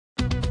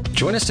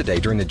Join us today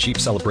during the Jeep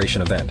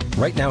Celebration event.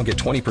 Right now, get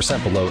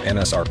 20% below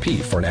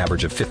MSRP for an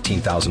average of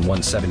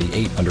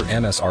 $15,178 under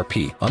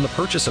MSRP on the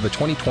purchase of a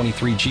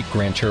 2023 Jeep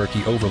Grand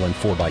Cherokee Overland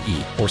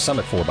 4xE or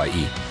Summit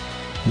 4xE.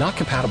 Not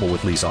compatible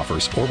with lease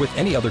offers or with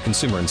any other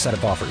consumer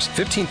incentive offers.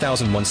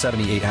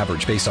 $15,178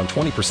 average based on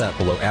 20%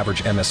 below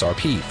average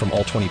MSRP from all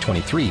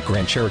 2023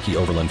 Grand Cherokee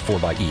Overland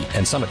 4xE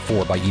and Summit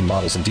 4xE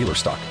models in dealer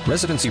stock.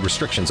 Residency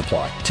restrictions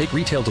apply. Take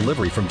retail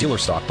delivery from dealer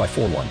stock by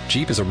 4/1.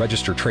 Jeep is a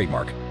registered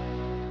trademark.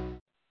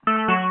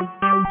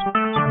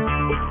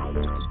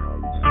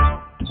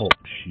 Talk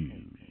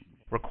shoes.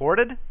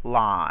 Recorded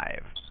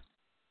live.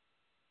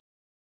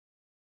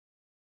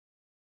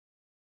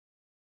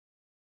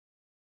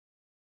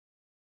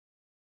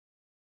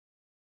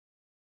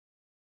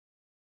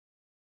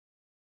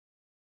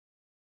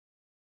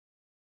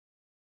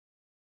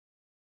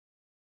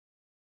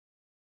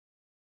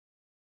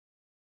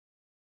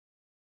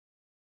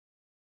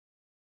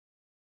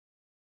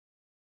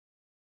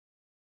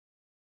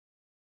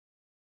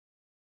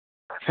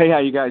 Hey, how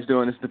you guys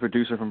doing? This is the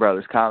producer from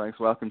Brothers Comics.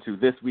 Welcome to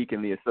This Week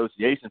in the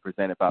Association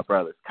presented by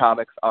Brothers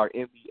Comics, our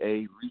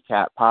NBA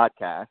recap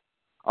podcast.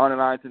 On the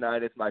line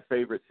tonight is my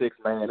favorite six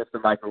man. It's the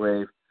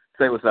microwave.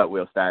 Say what's up,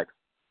 Will Stacks.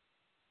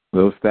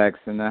 Will Stacks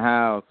in the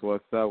house.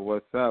 What's up?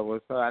 What's up?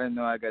 What's up? I didn't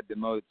know I got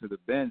demoted to the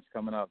bench.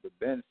 Coming off the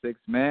bench, six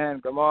man.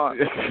 Come on.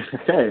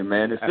 Hey,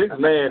 man, the six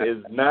man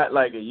is not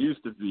like it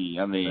used to be.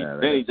 I mean,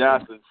 Benny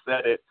Johnson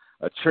said it.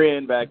 A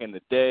trend back in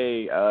the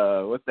day.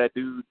 What's that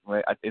dude?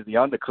 Is he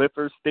on the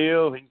Clippers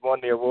still? He's won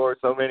the award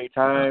so many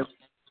times.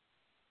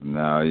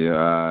 No,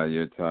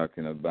 you're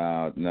talking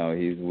about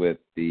he's with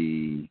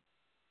the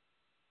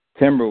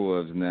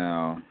Timberwolves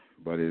now,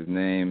 but his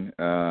name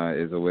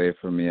is away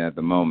from me at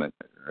the moment.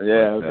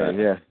 Yeah,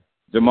 okay, yeah.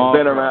 Jamal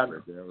been Crawford.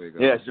 Around. There we go.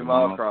 Yeah,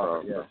 Jamal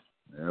Crawford. Yeah,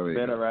 there we go.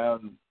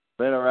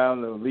 Been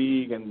around the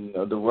league and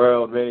the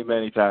world many,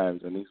 many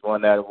times, and he's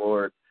won that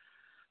award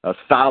a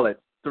solid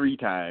 3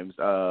 times,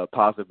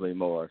 possibly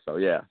more. So,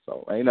 yeah.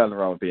 So, ain't nothing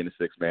wrong with being a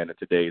six-man in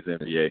today's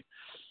NBA.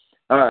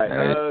 All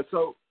right.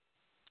 So,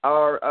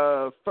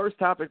 our first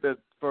topic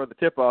for the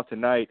tip-off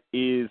tonight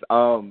is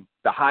the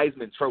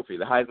Heisman Trophy.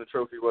 The Heisman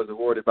Trophy was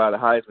awarded by the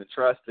Heisman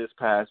Trust this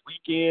past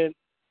weekend.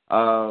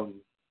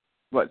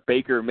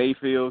 Baker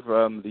Mayfield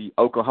from the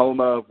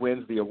Oklahoma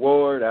wins the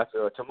award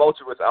after a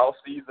tumultuous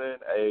offseason,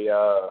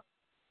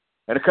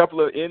 and a couple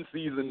of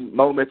in-season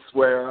moments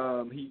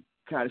where he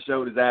kind of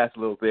showed his ass a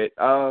little bit.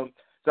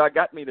 So it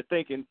got me to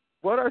thinking,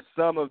 what are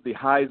some of the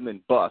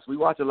Heisman busts? We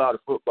watch a lot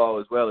of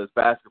football as well as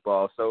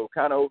basketball. So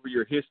kind of over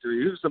your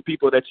history, who's some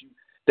people that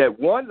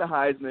won the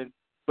Heisman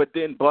but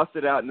then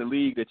busted out in the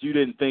league that you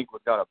didn't think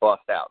was going to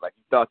bust out? Like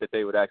you thought that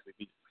they would actually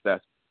be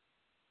successful.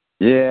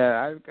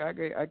 Yeah,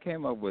 I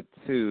came up with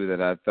 2 that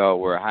I thought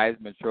were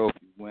Heisman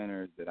Trophy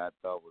winners that I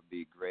thought would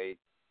be great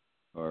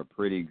or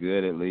pretty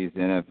good, at least,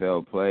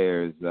 NFL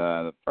players.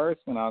 The first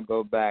one, I'll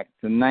go back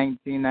to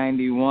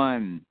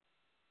 1991,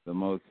 the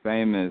most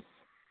famous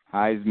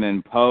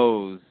Heisman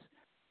pose,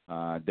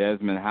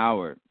 Desmond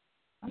Howard.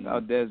 I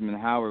thought Desmond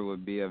Howard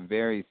would be a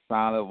very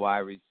solid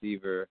wide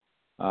receiver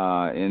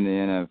in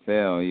the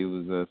NFL. He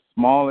was a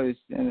smallish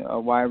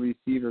wide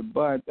receiver,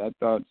 but I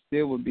thought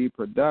still would be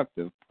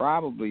productive.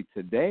 Probably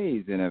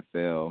today's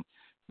NFL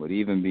would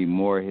even be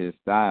more his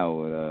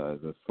style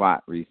as a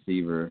slot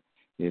receiver,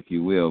 if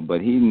you will.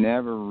 But he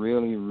never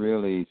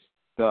really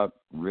stuck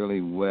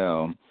really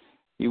well.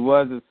 He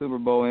was a Super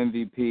Bowl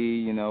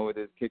MVP, with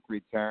his kick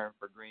return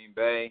for Green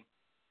Bay.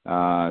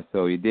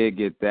 So he did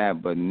get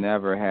that, but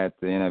never had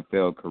the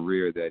NFL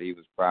career that he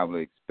was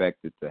probably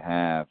expected to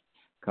have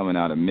coming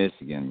out of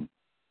Michigan.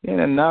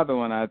 And another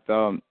one I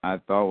thought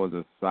was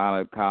a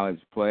solid college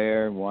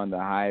player, won the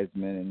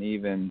Heisman, and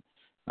even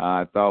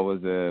I thought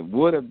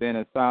would have been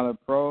a solid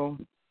pro,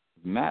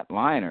 Matt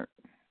Leinart.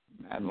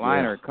 Matt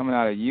Leinart coming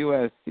out of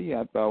USC,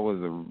 I thought was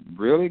a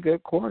really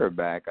good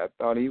quarterback. I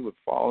thought he would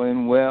fall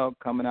in well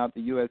coming out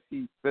the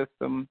USC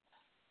system.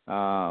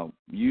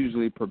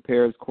 Usually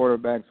prepares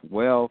quarterbacks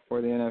well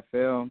for the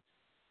NFL,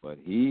 but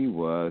he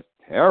was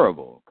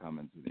terrible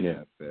coming to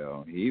the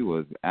NFL. He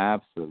was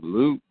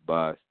absolute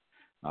bust.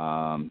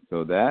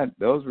 So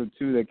those were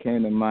 2 that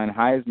came to mind.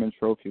 Heisman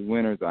Trophy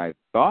winners I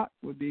thought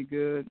would be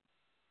good.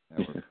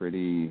 That were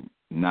pretty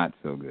not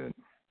so good.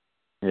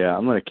 Yeah,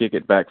 I'm going to kick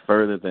it back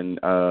further than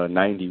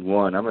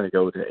 91. I'm going to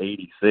go to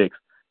 86.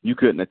 You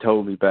couldn't have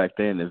told me back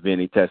then that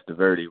Vinny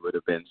Testaverde would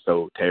have been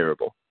so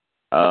terrible.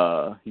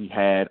 He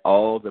had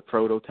all the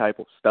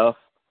prototypical stuff,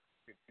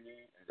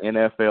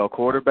 NFL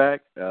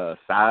quarterback,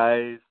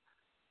 size,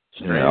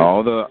 strength.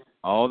 All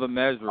the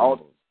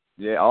measurables.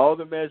 All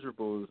the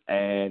measurables,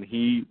 and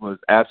he was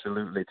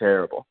absolutely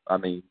terrible. I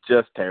mean,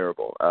 just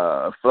terrible.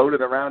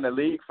 Floated around the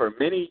league for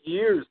many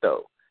years,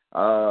 though.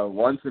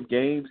 Won some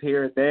games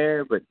here and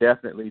there, but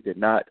definitely did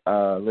not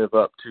live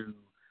up to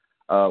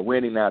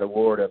winning that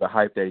award or the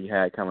hype that he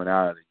had coming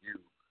out of the U.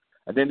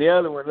 And then the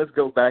other one, let's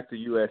go back to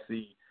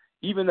USC.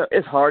 Even though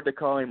it's hard to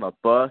call him a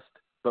bust,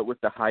 but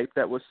with the hype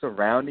that was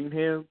surrounding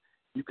him,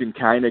 you can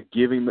kind of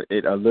give him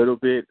it a little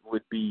bit,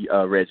 would be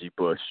Reggie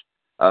Bush.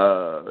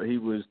 he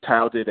was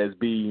touted as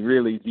being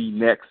really the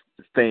next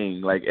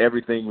thing. Like,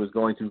 everything was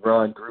going to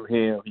run through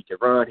him. He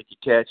could run, he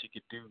could catch, he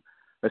could do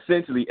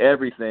essentially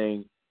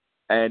everything.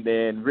 And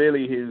then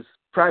really his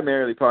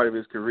primarily part of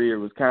his career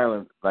was kind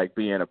of like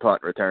being a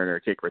punt returner,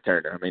 kick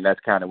returner. I mean, that's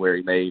kind of where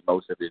he made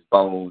most of his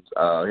bones.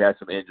 He had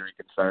some injury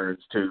concerns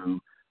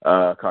too,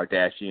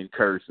 Kardashian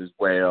curse as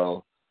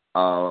well.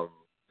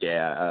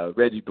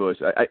 Reggie Bush,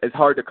 it's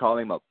hard to call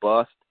him a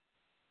bust,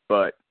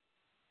 but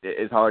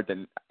it's hard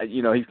to,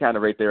 he's kind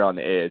of right there on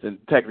the edge. And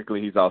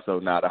technically he's also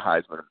not a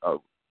Heisman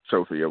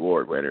Trophy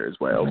Award winner as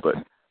well, but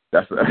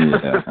that's he's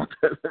a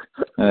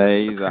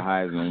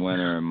Heisman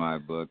winner in my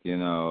book. He's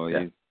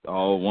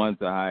once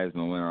a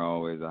Heisman winner,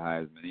 always a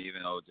Heisman.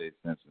 Even O.J.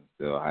 Simpson's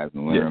still a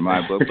Heisman winner in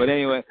my book. But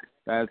anyway,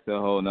 that's a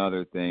whole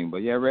other thing.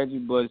 But, Reggie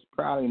Bush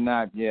probably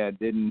not,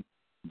 didn't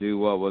do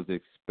what was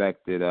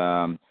expected.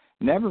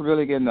 Never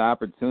really getting the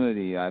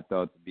opportunity, I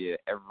thought, to be an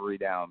every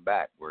down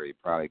back where he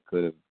probably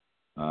could have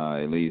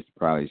at least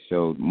probably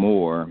showed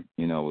more,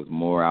 was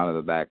more out of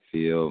the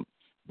backfield.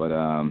 But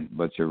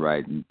you're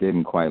right, he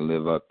didn't quite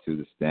live up to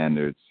the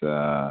standards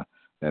that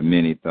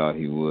many thought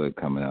he would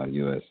coming out of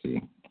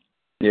USC.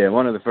 Yeah,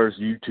 one of the first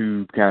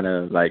YouTube kind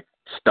of like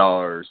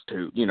stars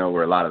to,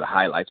 where a lot of the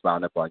highlights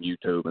wound up on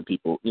YouTube and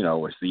people,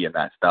 were seeing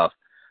that stuff.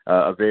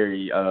 A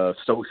very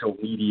social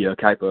media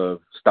type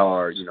of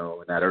star, in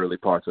that early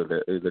parts of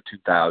the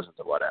 2000s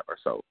or whatever.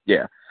 So,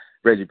 yeah,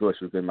 Reggie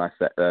Bush was in my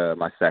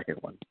second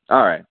one.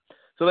 All right.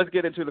 So let's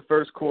get into the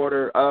first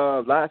quarter.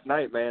 Last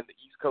night, man, the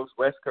East Coast,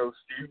 West Coast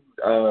feud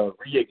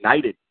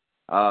reignited.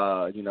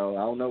 I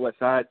don't know what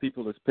side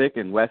people is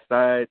picking. West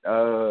side,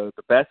 the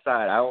best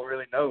side, I don't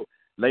really know.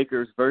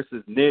 Lakers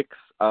versus Knicks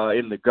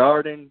in the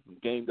Garden. The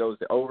game goes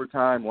to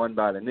overtime, won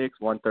by the Knicks,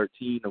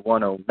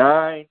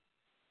 113-109.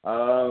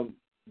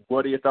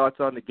 What are your thoughts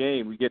on the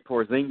game? We get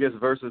Porzingis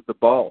versus the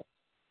ball.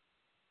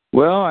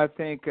 Well, I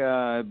think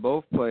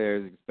both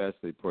players,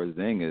 especially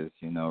Porzingis,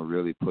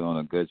 really put on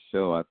a good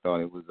show. I thought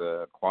it was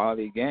a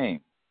quality game.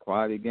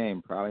 Probably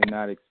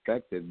not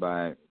expected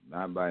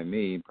not by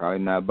me, probably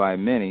not by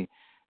many,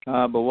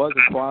 but was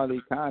a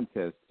quality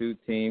contest. Two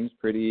teams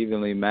pretty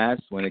evenly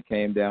matched when it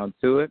came down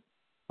to it,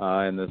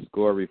 and the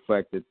score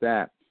reflected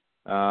that.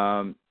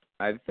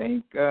 I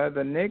think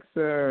the Knicks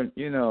are,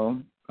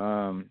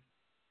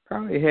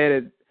 probably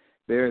headed.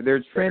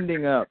 They're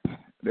trending up.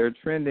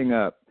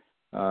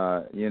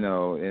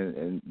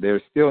 And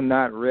they're still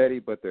not ready,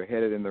 but they're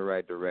headed in the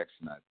right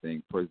direction, I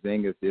think.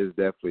 Porzingis is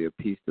definitely a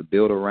piece to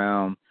build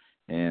around,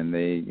 and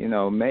they,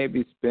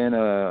 maybe spend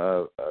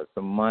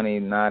some money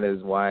not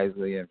as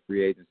wisely in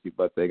free agency,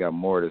 but they got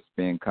more to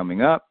spend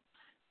coming up.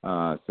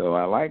 So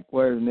I like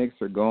where the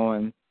Knicks are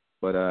going,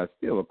 but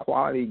still a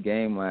quality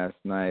game last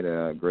night,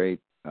 a great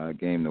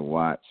game to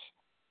watch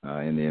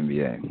in the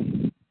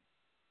NBA.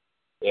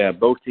 Yeah,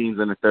 both teams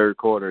in the third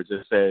quarter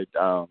just said,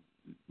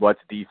 what's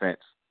defense?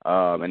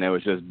 And it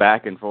was just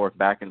back and forth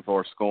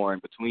scoring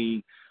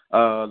between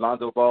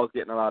Lonzo Ball's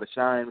getting a lot of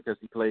shine because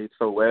he played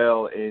so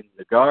well in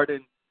the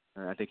Garden.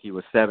 I think he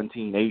was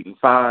 17, 8, and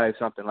 5,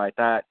 something like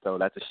that. So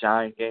that's a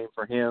shine game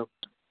for him.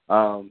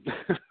 Is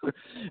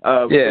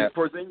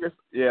Porzingis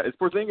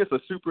a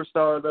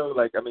superstar though?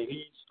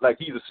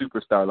 He's a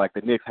superstar. Like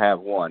the Knicks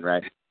have one,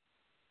 right?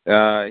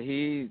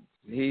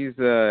 He's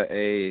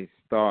a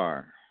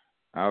star.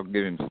 I'll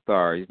give him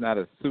star. He's not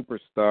a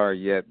superstar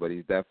yet, but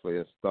he's definitely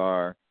a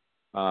star.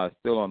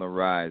 Still on the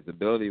rise.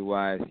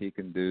 Ability-wise, he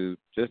can do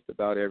just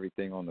about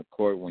everything on the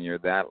court when you're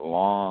that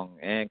long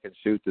and can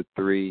shoot the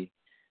three,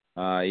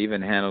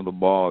 even handle the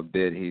ball a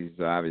bit. He's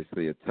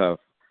obviously a tough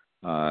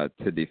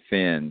to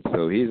defend.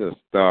 So he's a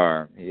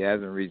star. He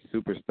hasn't reached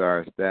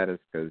superstar status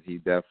because he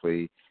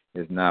definitely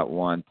is not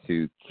one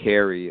to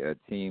carry a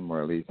team,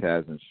 or at least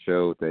hasn't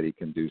showed that he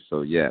can do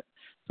so yet.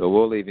 So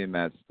we'll leave him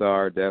at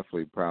star,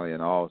 definitely probably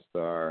an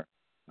all-star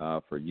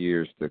for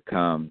years to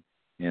come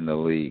in the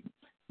league.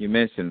 You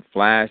mentioned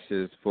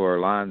flashes for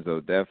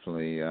Lonzo.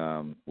 Definitely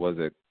was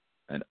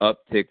an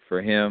uptick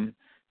for him.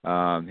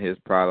 His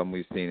problem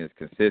we've seen is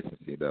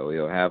consistency, though.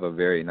 He'll have a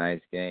very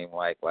nice game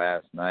like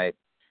last night,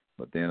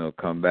 but then he'll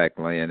come back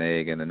and lay an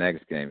egg in the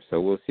next game.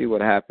 So we'll see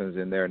what happens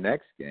in their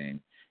next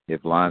game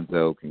if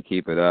Lonzo can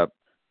keep it up.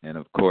 And,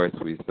 of course,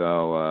 we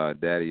saw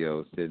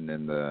Daddy-O sitting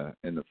in the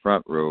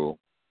front row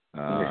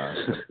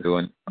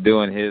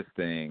doing his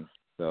thing.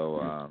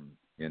 So,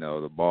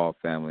 the Ball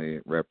family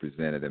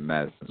represented in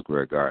Madison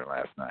Square Garden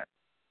last night.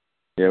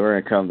 Yeah, we're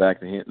going to come back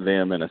to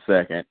them in a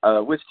second.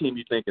 Which team do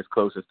you think is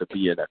closest to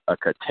being a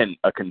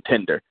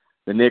contender?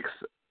 The Knicks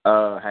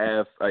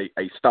have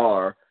a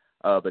star,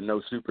 but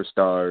no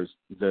superstars.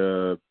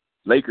 The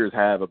Lakers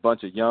have a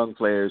bunch of young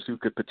players who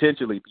could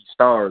potentially be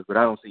stars, but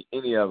I don't see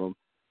any of them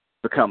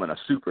becoming a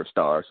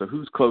superstar. So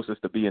who's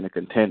closest to being a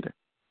contender?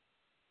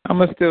 I'm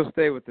going to still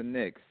stay with the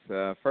Knicks.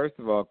 First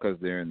of all, because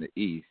they're in the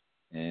East.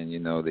 And,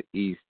 the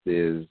East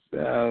is,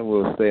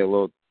 we'll say, a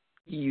little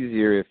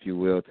easier, if you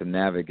will, to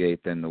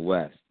navigate than the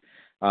West.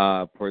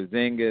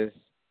 Porzingis,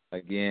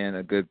 again,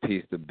 a good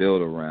piece to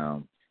build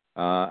around.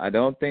 I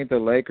don't think the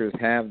Lakers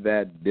have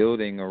that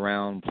building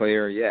around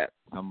player yet.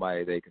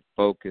 somebody they could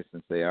focus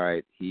and say, all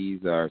right,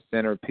 he's our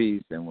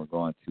centerpiece, and we're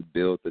going to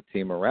build the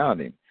team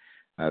around him.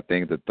 I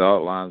think the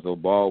thought Lonzo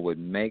Ball would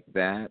make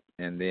that,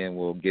 and then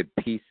we'll get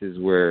pieces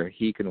where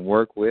he can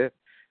work with,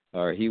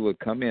 or he would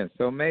come in.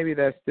 So maybe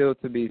that's still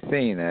to be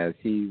seen as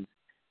he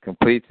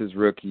completes his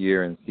rookie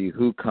year and see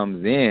who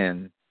comes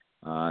in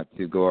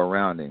to go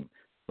around him.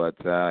 But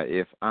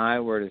if I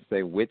were to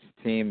say which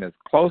team is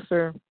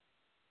closer,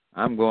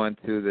 I'm going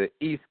to the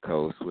East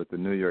Coast with the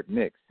New York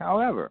Knicks.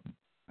 However,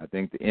 I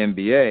think the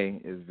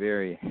NBA is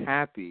very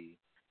happy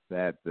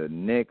that the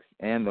Knicks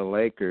and the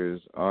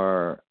Lakers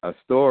are a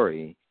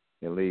story,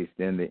 at least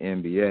in the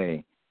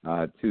NBA,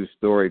 two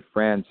storied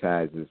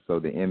franchises. So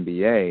the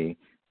NBA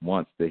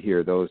wants to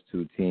hear those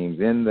two teams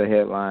in the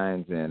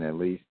headlines, and at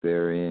least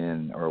they're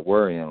in or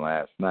were in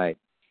last night,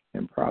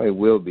 and probably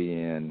will be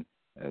in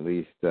at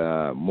least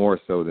more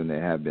so than they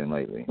have been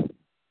lately.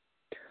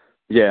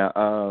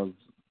 Yeah,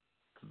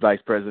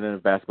 Vice President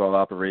of Basketball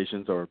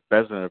Operations or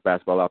President of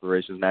Basketball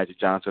Operations, Magic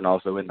Johnson,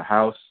 also in the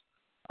house.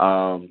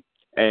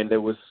 And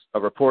there was a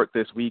report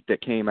this week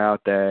that came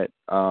out that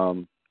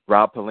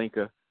Rob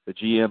Pelinka, the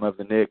GM of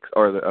the Knicks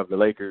or of the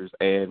Lakers,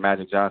 and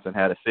Magic Johnson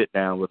had a sit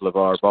down with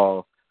LeVar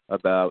Ball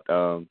about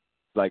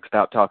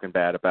stop talking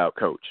bad about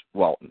Coach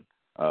Walton.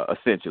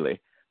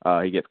 Essentially,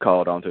 he gets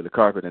called onto the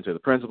carpet into the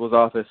principal's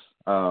office.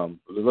 A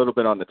little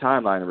bit on the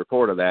timeline, a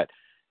report of that.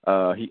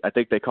 I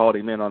think they called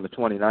him in on the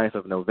 29th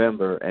of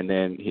November, and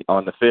then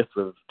on the 5th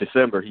of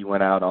December, he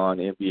went out on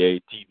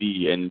NBA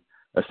TV and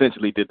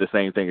essentially did the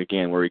same thing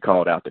again where he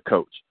called out the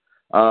coach.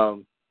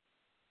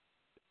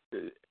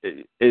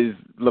 Is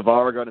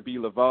LeVar going to be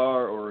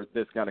LeVar, or is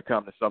this going to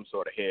come to some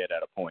sort of head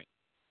at a point?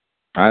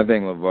 I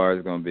think LeVar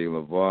is going to be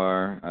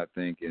LeVar. I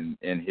think in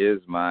his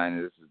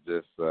mind, this is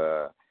just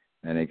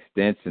an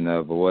extension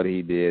of what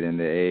he did in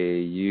the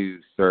AAU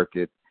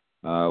circuit,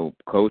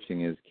 coaching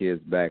his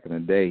kids back in the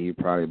day. He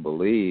probably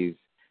believes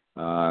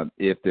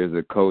if there's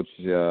a coach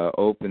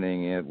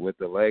opening with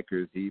the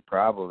Lakers, he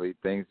probably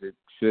thinks it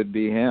should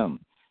be him.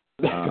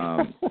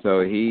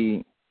 So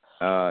he's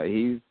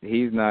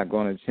not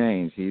going to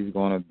change. He's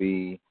going to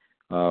be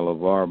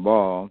LeVar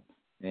Ball,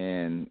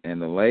 and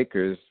the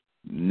Lakers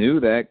knew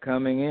that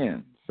coming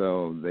in,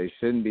 so they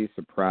shouldn't be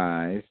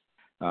surprised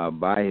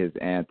by his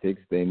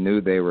antics. They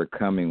knew they were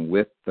coming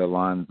with the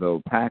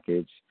Lonzo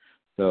package.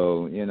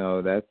 So,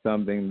 that's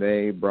something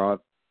they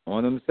brought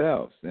on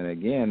themselves. And,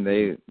 again,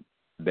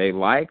 they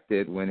liked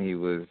it when he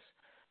was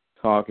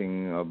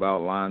talking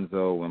about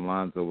Lonzo when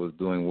Lonzo was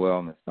doing well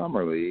in the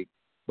Summer League.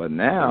 But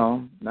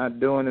now, not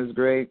doing as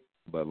great,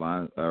 but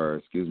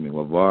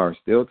LeVar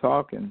still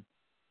talking.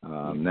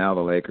 Now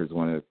the Lakers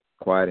want to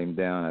quiet him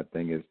down. I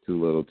think it's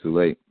too little too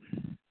late.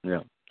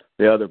 Yeah.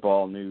 The other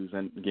ball news,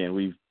 and, again,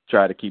 we've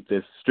tried to keep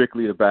this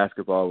strictly to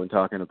basketball when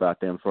talking about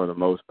them for the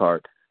most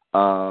part.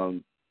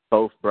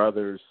 Both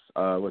brothers,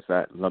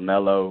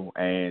 LaMelo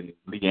and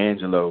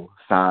LiAngelo,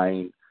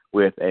 signed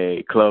with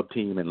a club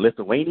team in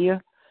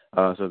Lithuania.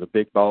 So the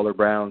big baller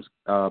brands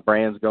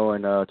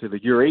going to the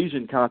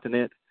Eurasian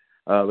continent.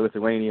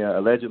 Lithuania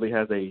allegedly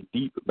has a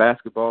deep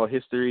basketball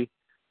history.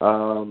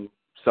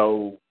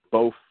 So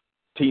both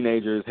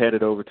teenagers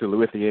headed over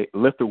to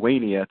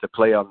Lithuania to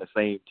play on the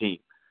same team.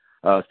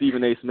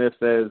 Stephen A. Smith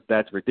says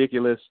that's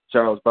ridiculous.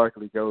 Charles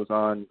Barkley goes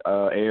on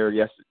air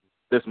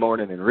this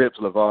morning and rips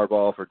LeVar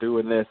Ball for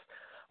doing this.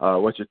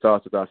 What's your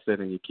thoughts about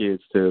sending your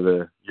kids to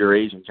the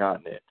Eurasian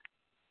continent?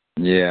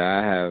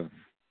 Yeah,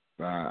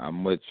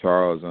 I'm with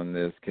Charles on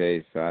this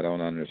case. I don't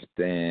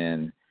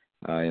understand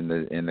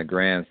in the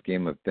grand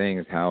scheme of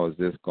things, how is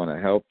this going to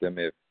help them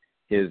if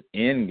his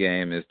end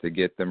game is to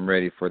get them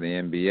ready for the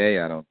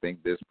NBA? I don't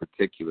think this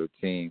particular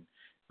team,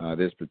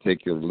 this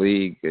particular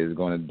league is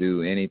going to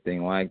do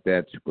anything like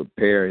that to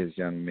prepare his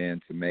young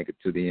men to make it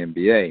to the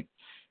NBA.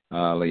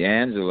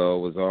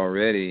 LiAngelo was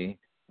already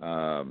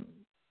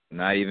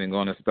not even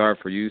going to start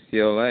for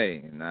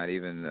UCLA, not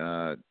even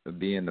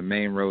be in the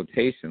main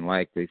rotation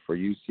likely for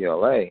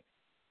UCLA.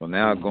 So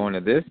now going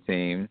to this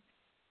team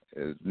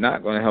is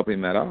not going to help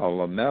him at all.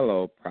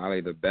 LaMelo,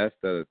 probably the best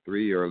of the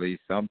three, or at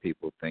least some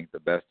people think the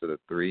best of the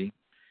three.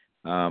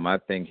 I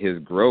think his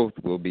growth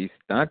will be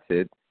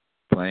stunted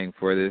playing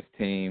for this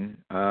team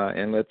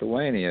in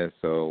Lithuania.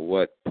 So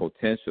what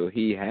potential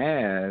he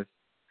has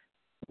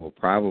will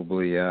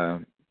probably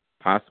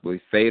possibly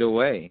fade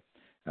away.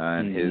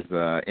 And his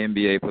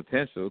NBA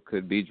potential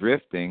could be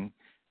drifting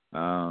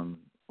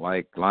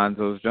like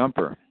Lonzo's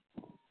jumper.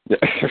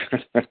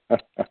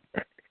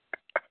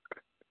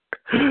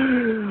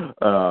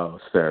 Oh,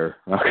 sir.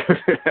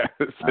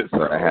 That's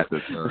what I had to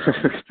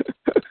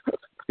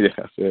say.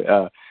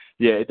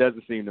 Yeah, it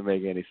doesn't seem to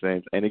make any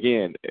sense. And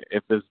again,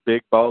 if this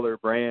big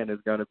baller brand is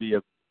going to be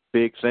a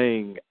big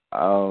thing,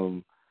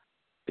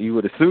 you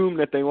would assume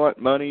that they want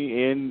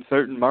money in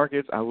certain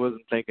markets. I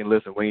wasn't thinking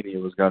Lithuania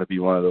was going to be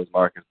one of those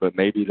markets, but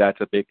maybe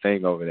that's a big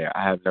thing over there.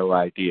 I have no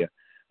idea.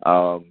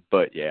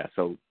 But yeah,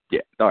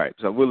 all right.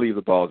 So we'll leave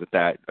the balls at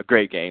that. A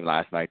great game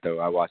last night, though.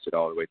 I watched it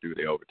all the way through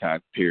the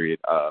overtime period.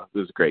 It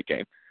was a great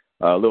game.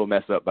 A little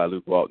mess up by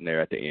Luke Walton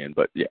there at the end,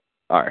 but yeah.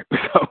 All right.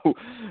 So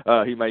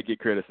he might get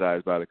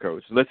criticized by the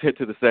coach. Let's hit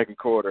to the second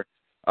quarter.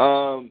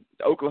 The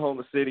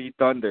Oklahoma City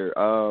Thunder,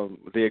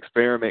 the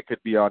experiment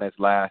could be on its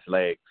last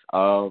legs.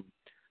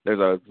 There's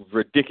a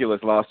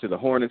ridiculous loss to the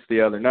Hornets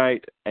the other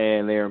night,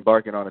 and they're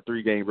embarking on a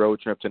 3-game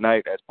road trip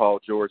tonight as Paul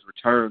George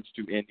returns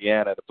to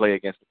Indiana to play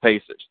against the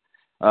Pacers.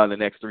 The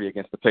next 3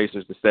 against the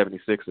Pacers, the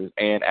 76ers,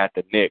 and at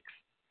the Knicks.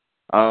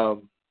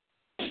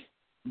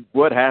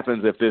 What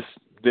happens if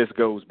this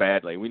goes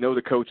badly? We know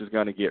the coach is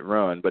going to get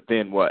run, but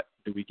then what?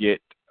 Do we get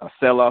a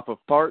sell-off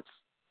of parts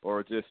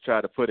or just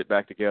try to put it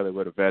back together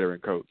with a veteran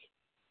coach?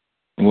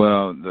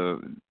 Well, the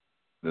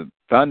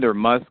Thunder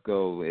must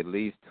go at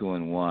least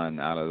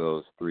 2-1 out of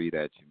those 3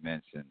 that you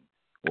mentioned,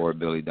 or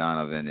Billy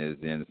Donovan is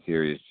in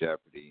serious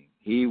jeopardy.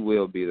 He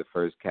will be the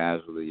first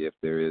casualty if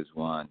there is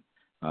one.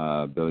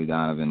 Billy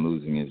Donovan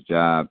losing his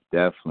job,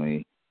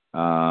 definitely.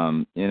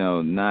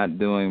 Not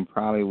doing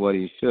probably what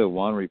he should.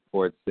 One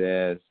report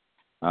says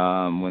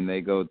when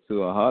they go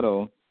to a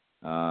huddle,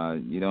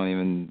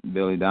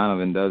 Billy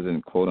Donovan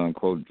doesn't, quote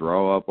unquote,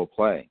 draw up a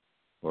play,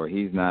 or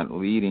he's not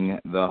leading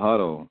the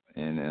huddle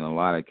in a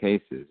lot of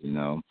cases,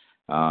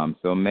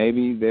 So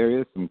maybe there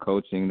is some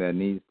coaching that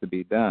needs to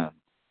be done.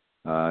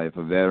 If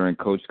a veteran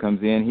coach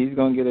comes in, he's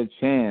going to get a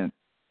chance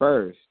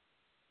first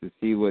to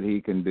see what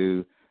he can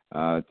do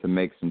to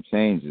make some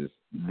changes.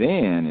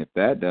 Then, if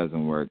that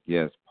doesn't work,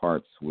 yes,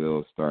 parts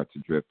will start to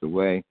drift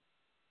away.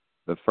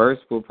 The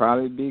first will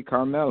probably be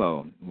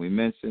Carmelo. We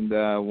mentioned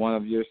one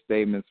of your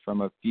statements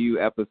from a few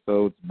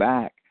episodes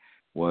back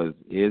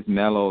is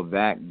Melo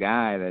that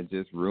guy that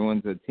just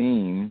ruins a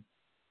team,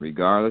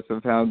 regardless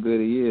of how good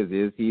he is?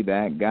 Is he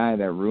that guy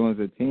that ruins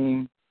a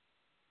team?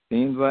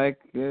 Seems like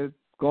it's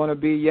going to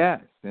be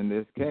yes in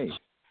this case.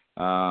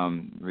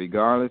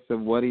 Regardless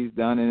of what he's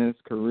done in his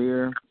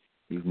career,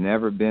 he's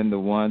never been the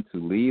one to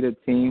lead a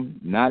team,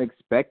 not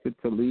expected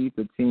to lead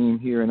the team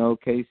here in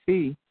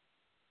OKC,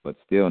 but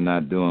still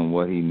not doing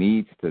what he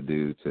needs to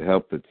do to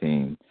help the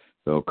team.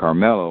 So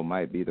Carmelo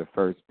might be the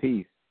first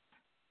piece.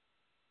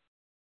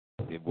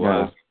 It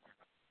was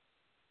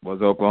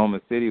Oklahoma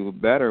City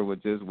better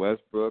with just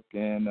Westbrook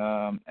and,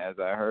 as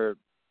I heard,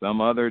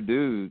 some other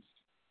dudes.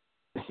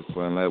 Just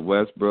want to let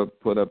Westbrook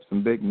put up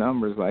some big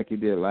numbers like he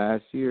did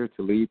last year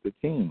to lead the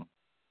team.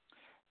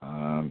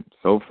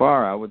 So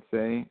far, I would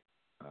say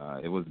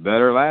it was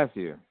better last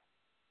year.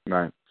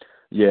 Right.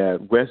 Yeah,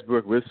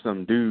 Westbrook with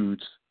some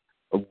dudes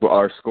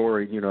are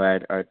scoring,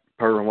 at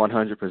per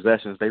 100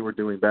 possessions. They were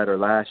doing better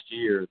last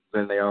year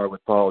than they are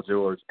with Paul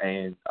George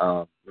and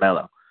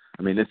Melo.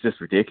 I mean, it's just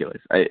ridiculous.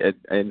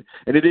 And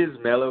it is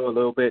Melo a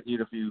little bit,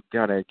 if you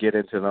kind of get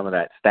into some of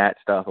that stat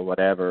stuff or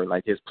whatever,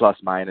 like his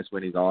plus-minus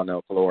when he's on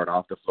the floor and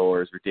off the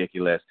floor is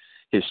ridiculous.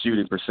 His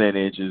shooting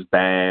percentage is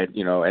bad,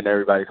 and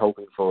everybody's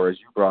hoping for, as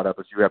you brought up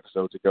a few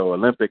episodes ago,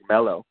 Olympic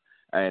Melo.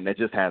 And it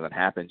just hasn't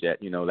happened yet.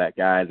 That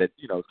guy that,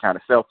 is kind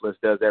of selfless,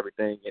 does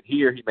everything. And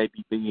here he may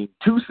be being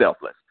too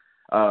selfless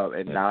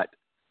and not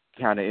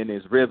kind of in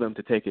his rhythm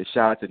to take his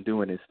shots and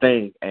doing his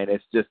thing. And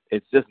it's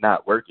just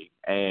not working.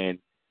 And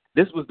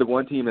this was the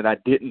one team that I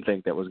didn't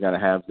think that was going to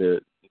have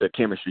the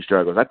chemistry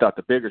struggles. I thought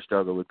the bigger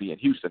struggle would be in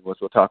Houston, which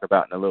we'll talk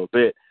about in a little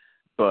bit.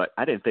 But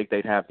I didn't think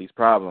they'd have these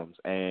problems.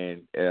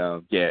 And,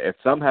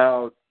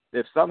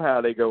 if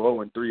somehow they go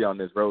 0-3 on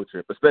this road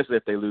trip, especially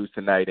if they lose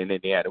tonight in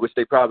Indiana, which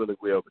they probably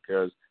will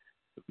because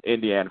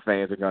Indiana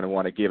fans are going to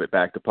want to give it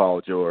back to Paul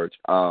George,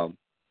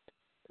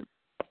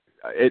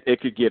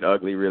 it could get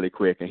ugly really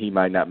quick, and he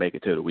might not make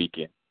it to the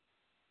weekend.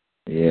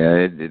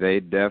 Yeah, they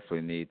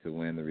definitely need to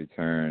win the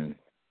return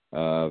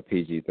of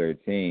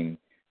PG-13.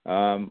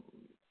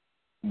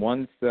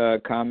 Once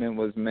comment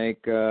was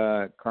make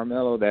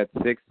Carmelo that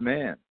sixth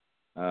man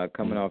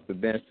coming off the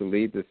bench to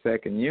lead the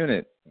second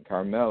unit.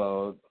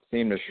 Carmelo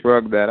seemed to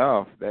shrug that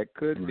off. That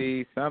could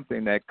be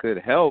something that could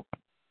help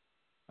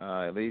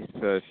at least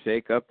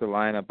shake up the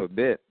lineup a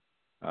bit.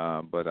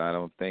 But I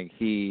don't think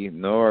he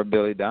nor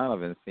Billy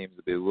Donovan seems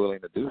to be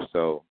willing to do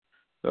so.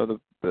 So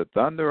the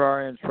Thunder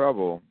are in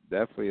trouble.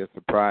 Definitely a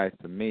surprise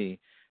to me,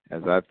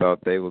 as I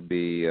thought they would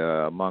be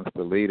amongst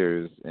the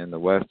leaders in the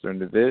Western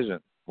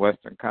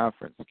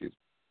Conference. Excuse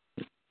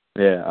me.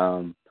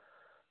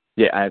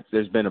 Yeah.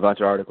 There's been a bunch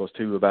of articles,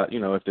 too, about,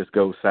 if this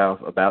goes south,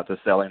 about the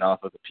selling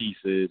off of the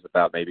pieces,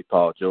 about maybe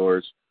Paul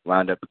George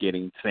wound up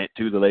getting sent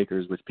to the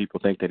Lakers, which people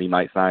think that he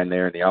might sign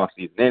there in the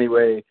offseason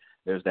anyway.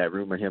 There's that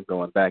rumor of him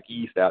going back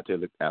east out to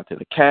the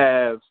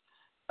Cavs.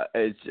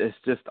 It's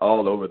just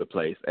all over the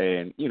place.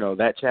 And,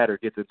 that chatter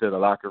gets into the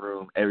locker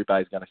room.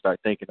 Everybody's going to start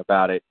thinking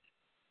about it.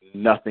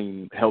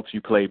 Nothing helps you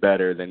play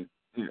better than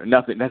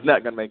nothing. That's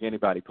not going to make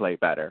anybody play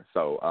better.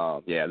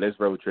 So, this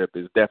road trip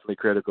is definitely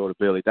critical to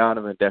Billy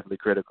Donovan, definitely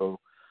critical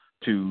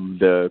to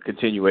the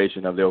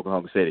continuation of the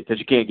Oklahoma City, because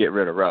you can't get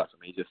rid of Russ.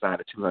 I mean, he just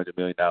signed a $200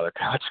 million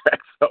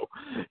contract, so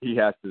he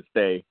has to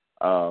stay.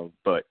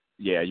 But,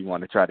 you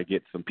want to try to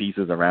get some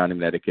pieces around him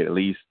that it could at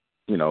least,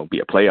 be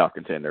a playoff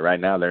contender. Right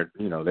now, they're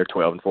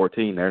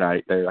 12-14.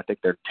 I think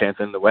they're 10th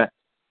in the West.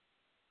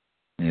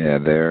 Yeah,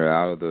 they're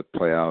out of the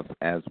playoffs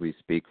as we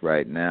speak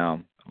right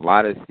now. A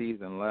lot of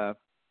season left.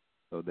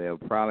 so they'll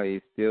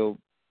probably still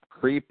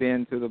creep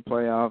into the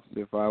playoffs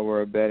if I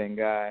were a betting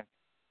guy.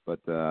 But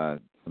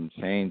some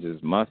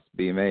changes must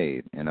be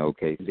made in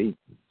OKC.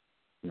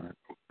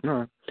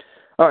 All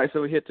right,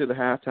 so we hit to the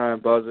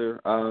halftime buzzer.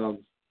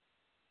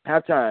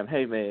 Halftime,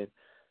 hey, man,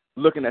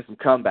 looking at some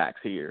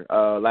comebacks here.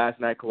 Last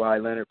night,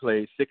 Kawhi Leonard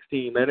played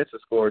 16 minutes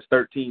and scores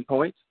 13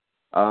 points.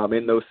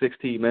 In those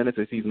 16 minutes,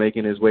 as he's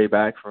making his way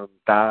back from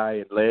thigh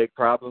and leg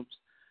problems.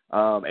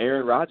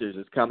 Aaron Rodgers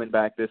is coming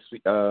back this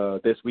week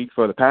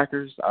for the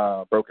Packers.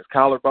 Broke his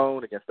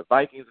collarbone against the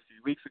Vikings a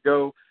few weeks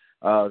ago.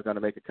 Is going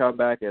to make a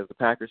comeback as the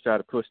Packers try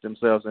to push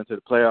themselves into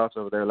the playoffs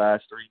over their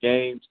last 3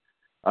 games.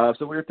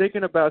 So we were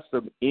thinking about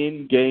some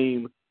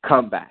in-game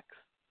comebacks.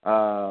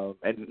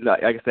 And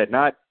like I said,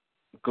 not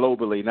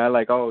globally, not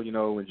like,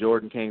 when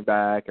Jordan came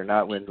back or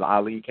not when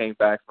Ali came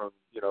back from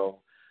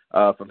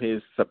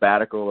his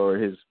sabbatical or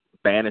his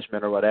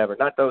banishment or whatever.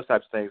 Not those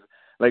types of things.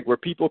 Like where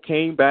people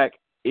came back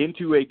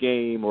into a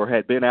game or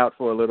had been out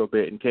for a little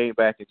bit and came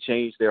back and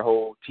changed their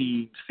whole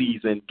team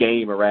season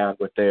game around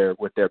with their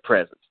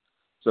presence.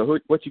 So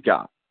what you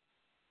got?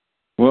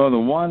 Well, the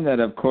one that,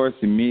 of course,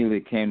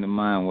 immediately came to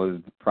mind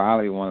was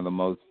probably one of the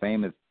most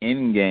famous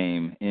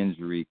in-game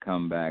injury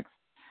comebacks,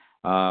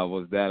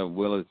 was that of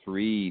Willis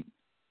Reed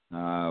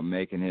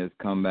making his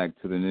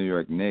comeback to the New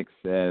York Knicks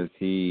as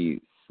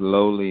he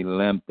slowly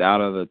limped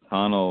out of the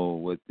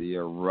tunnel with the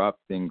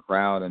erupting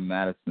crowd in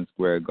Madison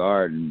Square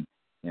Garden.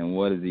 And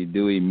what does he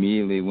do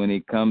immediately when he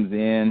comes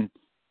in?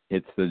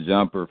 Hits the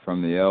jumper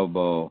from the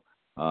elbow,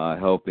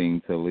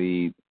 helping to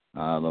lead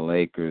the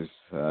Lakers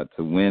to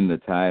win the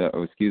title,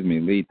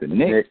 lead the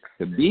Knicks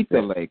to beat the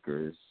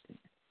Lakers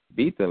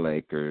in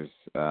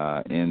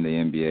the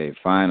NBA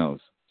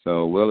Finals.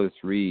 So Willis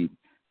Reed,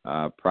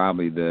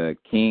 probably the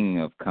king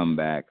of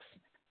comebacks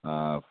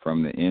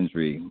from the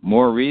injury.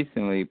 More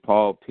recently,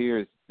 Paul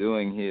Pierce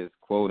doing his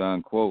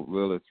quote-unquote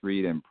Willis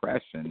Reed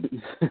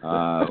impression,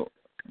 had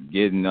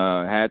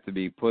to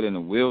be put in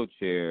a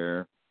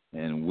wheelchair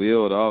and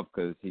wheeled off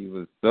because he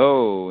was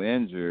so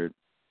injured.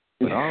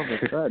 But all of a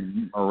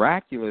sudden,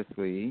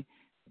 miraculously,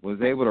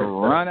 was able to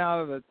run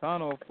out of the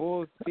tunnel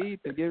full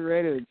speed to get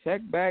ready to check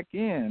back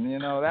in.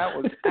 That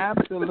was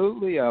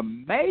absolutely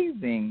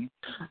amazing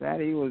that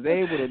he was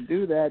able to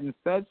do that in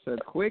such a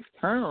quick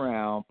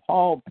turnaround.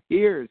 Paul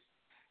Pierce,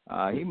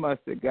 he must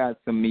have got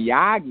some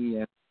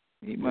Miyagi.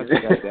 He must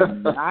have got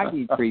that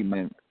Miyagi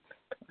treatment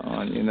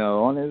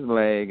on his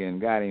leg and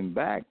got him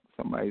back.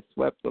 Somebody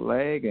swept the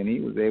leg, and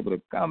he was able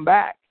to come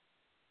back.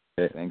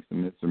 Thanks to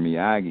Mr.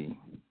 Miyagi.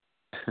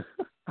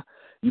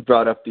 You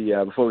brought up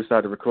before we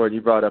started recording,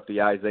 you brought up the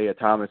Isaiah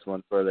Thomas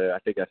one for I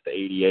think that's the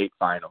 88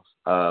 finals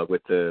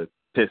with the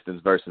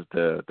Pistons versus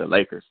the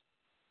Lakers.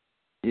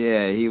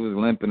 Yeah, he was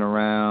limping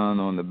around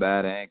on the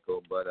bad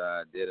ankle, but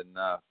did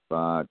enough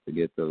to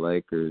get the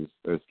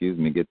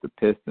get the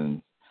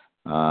Pistons,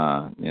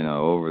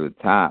 over the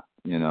top,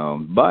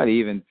 But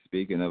even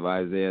speaking of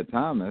Isaiah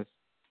Thomas,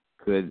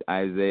 could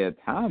Isaiah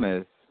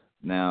Thomas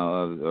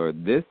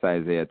this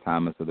Isaiah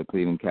Thomas of the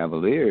Cleveland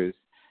Cavaliers,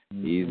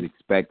 he's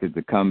expected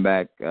to come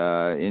back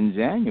in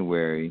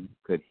January.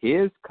 Could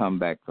his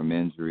comeback from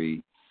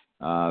injury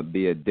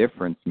be a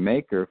difference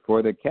maker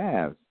for the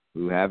Cavs,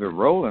 who have it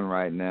rolling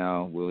right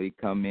now? Will he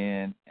come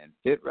in and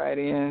fit right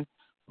in,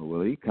 or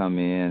will he come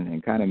in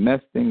and kind of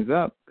mess things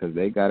up because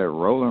they got it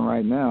rolling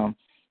right now?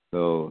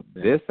 So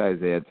this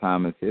Isaiah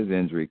Thomas, his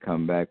injury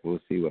comeback, we'll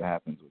see what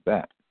happens with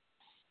that.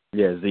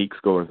 Yeah, Zeke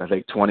scores, I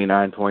think,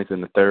 29 points in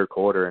the third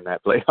quarter in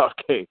that playoff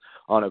game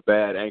on a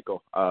bad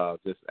ankle.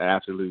 Just an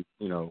absolute,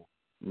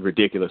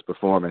 ridiculous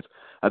performance.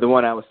 The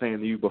one I was saying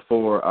to you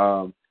before,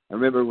 I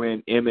remember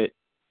when Emmitt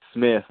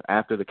Smith,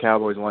 after the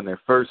Cowboys won their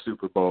first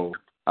Super Bowl,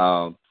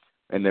 and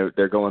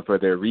they're going for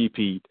their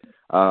repeat,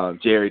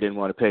 Jerry didn't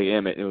want to pay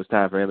Emmitt. It was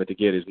time for Emmitt to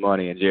get his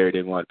money, and Jerry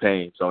didn't want to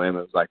pay him. So Emmitt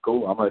was like,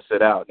 cool, I'm going to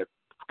sit out. And the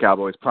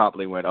Cowboys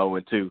promptly went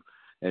 0-2.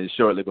 And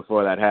shortly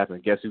before that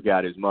happened, guess who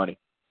got his money?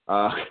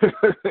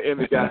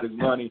 Emmitt got his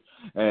money,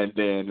 and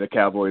then the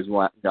Cowboys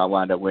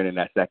wound up winning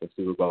that second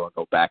Super Bowl and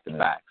go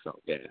back-to-back. So,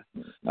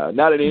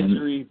 not an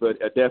injury, but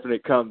a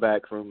definite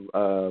comeback from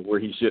where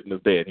he shouldn't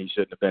have been. He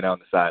shouldn't have been on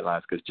the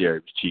sidelines because Jerry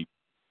was cheap.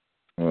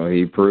 Well,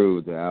 he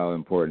proved how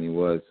important he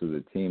was to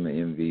the team at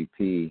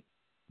MVP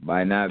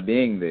by not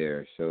being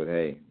there. Showed,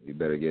 hey, we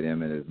better get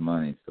Emmitt his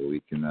money so we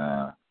can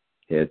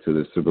head to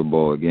the Super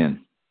Bowl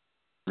again.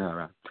 All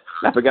right.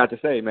 I forgot to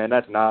say, man,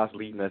 that's Nas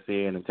leading us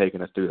in and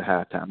taking us through the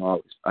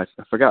halftime. I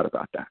forgot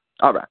about that.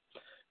 All right.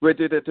 We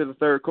did it to the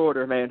third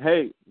quarter, man.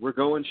 Hey, we're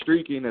going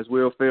streaking, as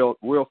Will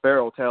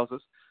Ferrell tells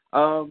us.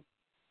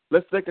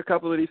 Let's take a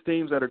couple of these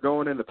teams that are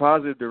going in the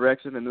positive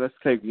direction, and let's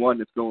take one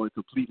that's going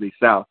completely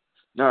south.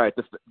 All right,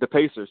 the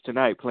Pacers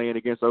tonight playing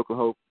against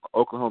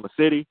Oklahoma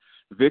City.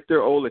 Victor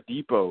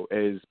Oladipo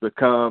has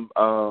become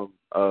a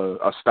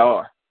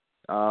star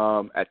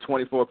at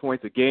 24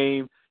 points a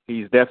game.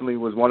 He definitely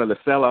was one of the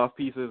sell-off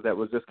pieces that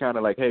was just kind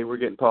of like, hey, we're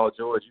getting Paul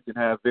George. You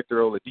can have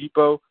Victor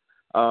Oladipo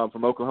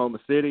from Oklahoma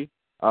City.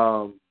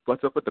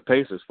 What's up with the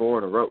Pacers 4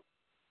 in a row?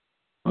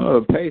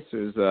 Well, the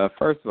Pacers,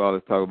 first of all,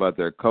 let's talk about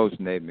their coach,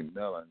 Nate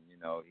McMillan.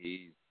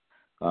 He's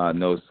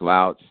no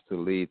slouch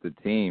to lead the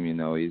team.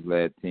 He's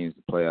led teams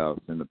to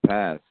playoffs in the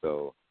past.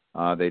 So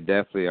they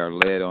definitely are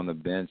led on the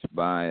bench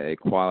by a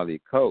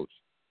quality coach.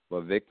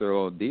 But Victor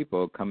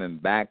Oladipo coming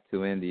back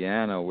to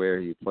Indiana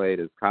where he played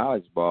his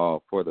college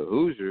ball for the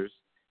Hoosiers,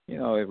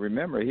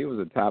 remember he was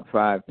a top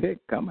 5 pick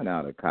coming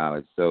out of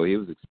college. So he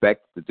was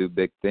expected to do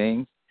big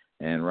things.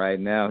 And right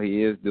now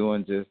he is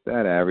doing just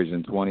that,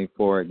 averaging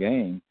 24 a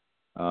game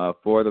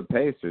for the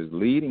Pacers,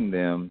 leading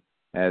them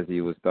as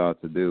he was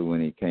thought to do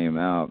when he came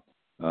out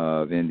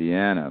of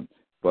Indiana.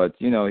 But,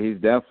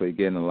 he's definitely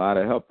getting a lot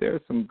of help.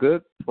 There's some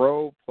good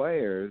pro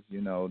players,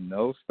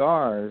 no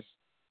stars,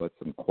 but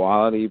some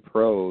quality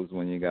pros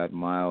when you got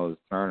Miles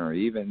Turner,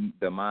 even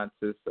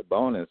Domantas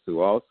Sabonis,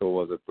 who also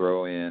was a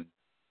throw-in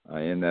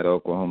that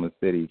Oklahoma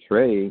City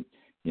trade.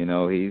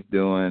 He's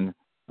doing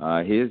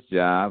his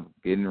job,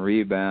 getting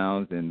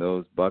rebounds and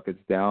those buckets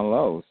down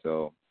low.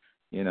 So,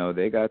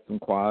 they got some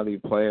quality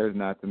players,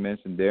 not to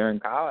mention Darren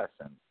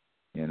Collison,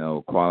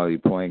 quality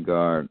point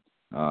guard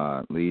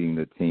leading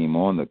the team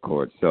on the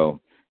court. So,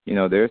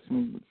 there's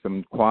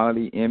some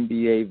quality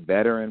NBA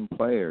veteran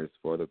players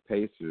for the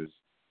Pacers.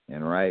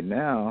 And right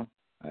now,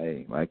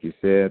 hey, like you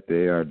said,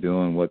 they are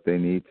doing what they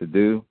need to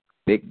do.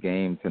 Big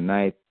game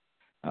tonight.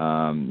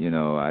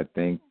 I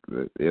think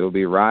it'll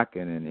be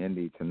rocking in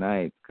Indy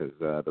tonight because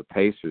the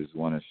Pacers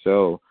want to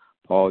show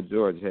Paul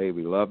George, hey,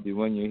 we loved you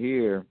when you're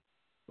here,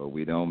 but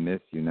we don't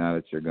miss you now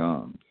that you're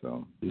gone.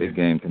 So big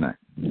game tonight.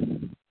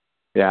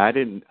 Yeah, I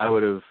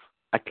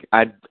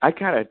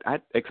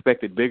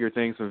expected bigger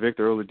things from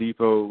Victor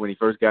Oladipo when he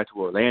first got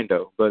to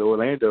Orlando, but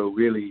Orlando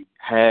really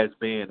has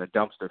been a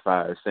dumpster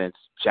fire since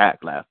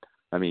Shaq left.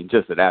 I mean,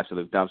 just an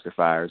absolute dumpster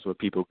fire is where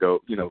people go,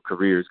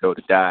 careers go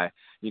to die.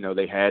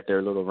 They had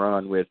their little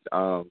run with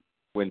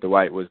when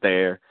Dwight was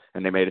there,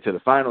 and they made it to the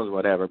finals or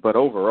whatever, but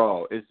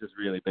overall, it's just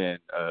really been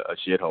a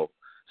shithole.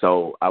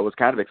 So I was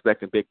kind of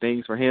expecting big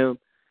things for him.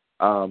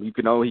 He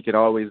could always,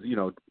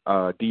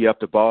 D up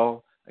the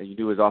ball. And you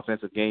knew his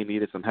offensive game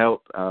needed some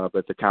help,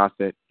 but the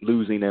constant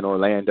losing in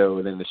Orlando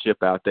and then the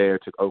ship out there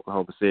to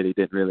Oklahoma City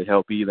didn't really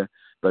help either.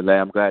 But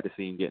I'm glad to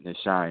see him getting his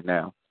shine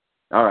now.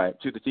 All right,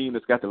 to the team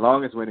that's got the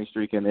longest winning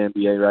streak in the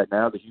NBA right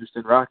now, the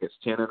Houston Rockets,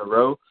 10 in a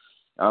row.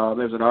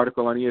 There's an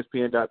article on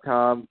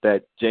ESPN.com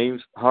that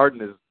James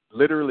Harden is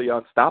literally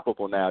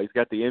unstoppable now. He's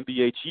got the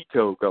NBA cheat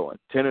code going,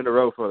 10 in a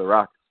row for the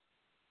Rockets.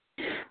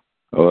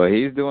 Well,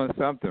 he's doing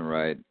something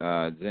right.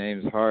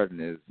 James Harden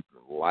is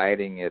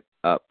lighting it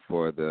up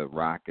for the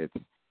Rockets,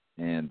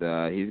 and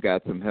he's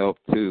got some help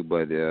too,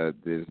 but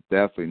there's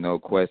definitely no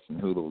question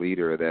who the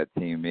leader of that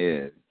team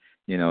is.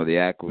 The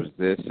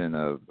acquisition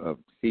of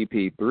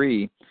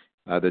CP3,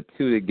 the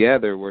two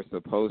together were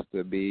supposed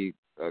to be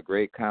a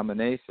great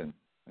combination.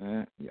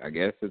 I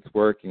guess it's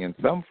working in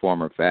some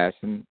form or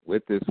fashion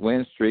with this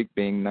win streak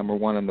being number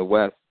 1 in the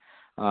West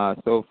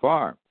so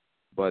far.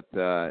 But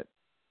it's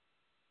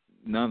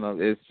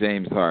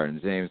James Harden.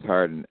 James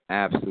Harden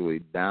absolutely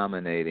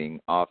dominating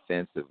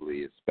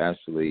offensively,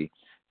 especially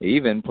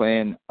even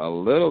playing a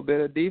little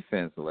bit of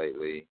defense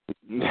lately,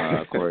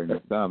 according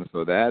to some.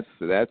 So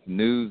that's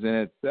news in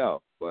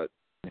itself. But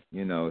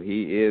he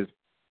is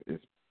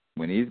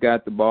when he's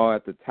got the ball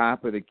at the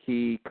top of the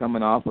key,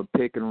 coming off a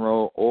pick and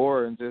roll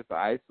or in just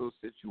an ISO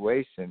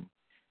situation,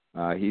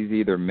 he's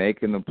either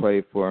making the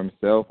play for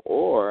himself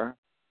or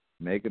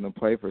making the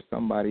play for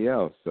somebody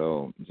else.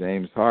 So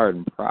James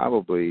Harden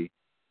probably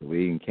the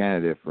leading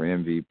candidate for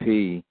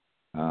MVP,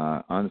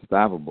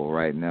 unstoppable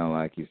right now,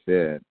 like you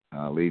said,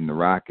 leading the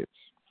Rockets.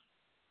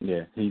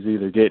 Yeah, he's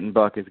either getting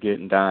buckets,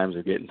 getting dimes,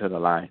 or getting to the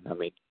line. I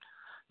mean,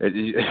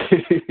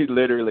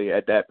 literally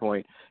at that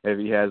point, if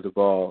he has the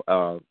ball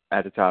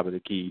at the top of the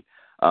key,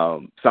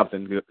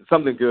 something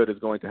good is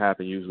going to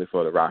happen usually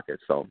for the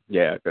Rockets. So,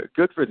 yeah,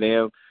 good for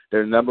them.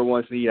 They're number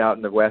 1 seed out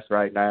in the West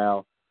right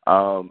now.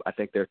 I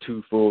think they're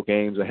 2 full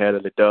games ahead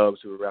of the Dubs,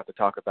 who we're about to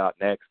talk about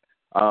next.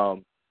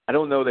 I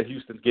don't know that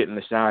Houston's getting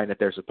the shine that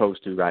they're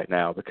supposed to right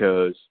now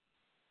because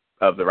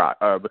of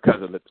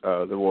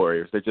the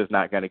Warriors. They're just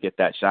not going to get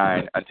that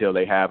shine until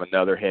they have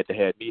another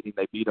head-to-head meeting.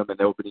 They beat them in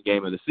the opening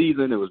game of the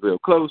season. It was real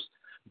close,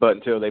 but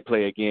until they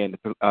play again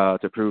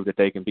to prove that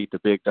they can beat the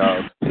big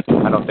dogs,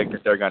 I don't think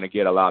that they're going to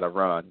get a lot of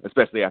run,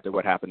 especially after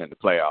what happened in the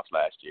playoffs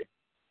last year.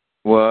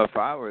 Well, if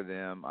I were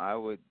them, I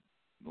would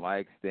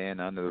like staying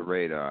under the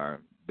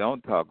radar.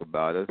 Don't talk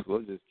about us.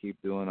 We'll just keep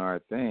doing our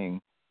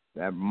thing.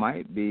 That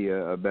might be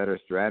a better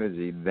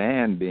strategy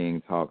than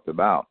being talked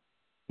about.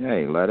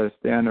 Hey, let us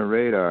stay on the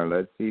radar.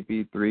 Let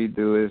CP3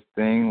 do his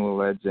thing. We'll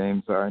let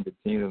James Harden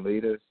continue to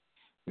lead us.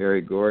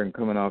 Barry Gordon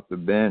coming off the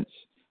bench.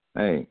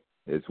 Hey,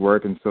 it's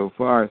working so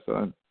far,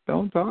 so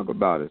don't talk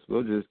about us.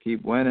 We'll just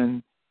keep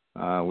winning.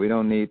 We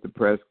don't need the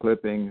press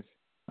clippings.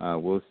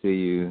 We'll see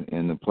you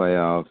in the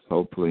playoffs,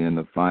 hopefully in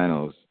the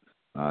finals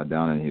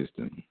down in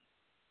Houston.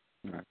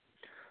 All right.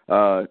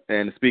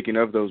 And speaking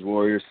of those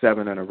Warriors,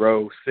 7 in a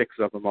row, 6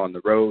 of them on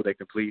the road. They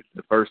complete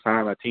the first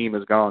time a team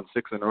has gone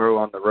 6 in a row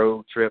on the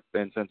road trip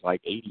since like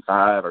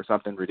 85 or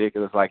something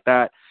ridiculous like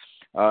that.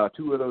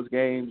 2 of those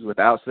games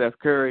without Steph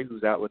Curry,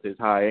 who's out with his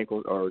high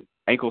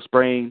ankle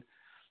sprain.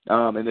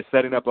 And they're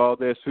setting up all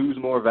this. Who's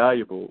more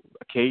valuable,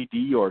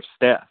 KD or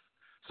Steph?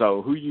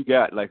 So who you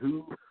got? Like,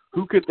 who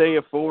could they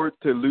afford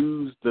to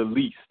lose the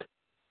least?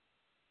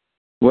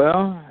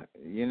 Well,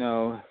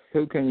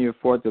 who can you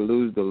afford to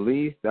lose the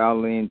least? I'll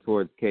lean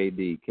towards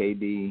KD.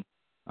 KD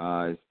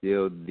is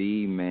still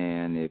the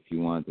man, if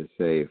you want to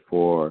say,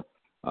 for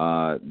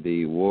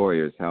the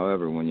Warriors.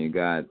 However, when you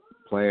got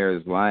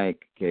players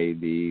like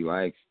KD,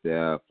 like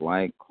Steph,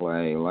 like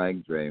Clay,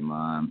 like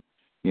Draymond,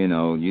 you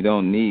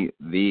don't need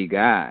the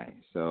guy.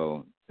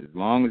 So as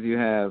long as you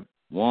have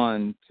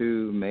 1,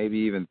 2, maybe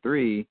even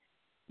 3,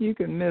 you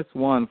can miss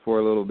one for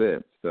a little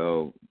bit.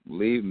 So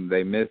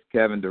they missed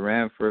Kevin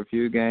Durant for a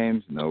few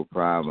games, no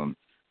problem.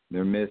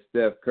 They missed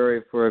Steph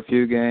Curry for a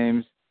few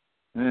games,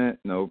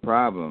 no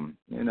problem.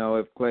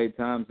 If Klay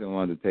Thompson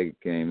wanted to take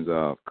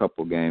a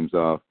couple games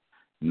off,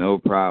 no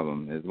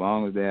problem. As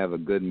long as they have a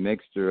good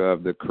mixture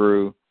of the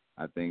crew,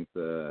 I think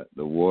the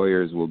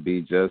Warriors will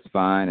be just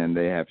fine, and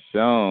they have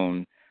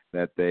shown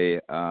that they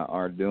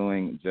are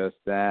doing just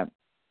that.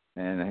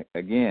 And,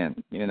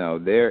 again,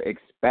 they're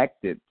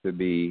expected to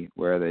be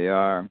where they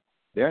are.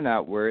 They're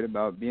not worried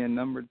about being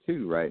number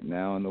 2 right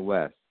now in the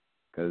West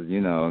because,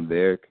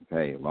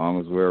 as long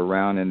as we're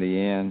around in the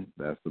end,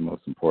 that's the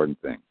most important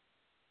thing.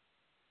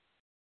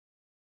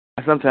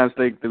 I sometimes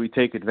think that we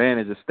take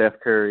advantage of Steph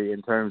Curry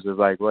in terms of,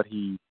 like, what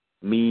he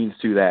means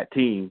to that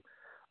team,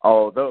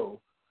 although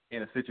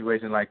in a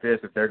situation like this,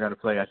 if they're going to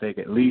play, I think,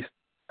 at least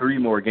 3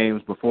 more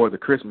games before the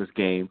Christmas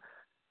game,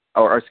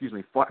 or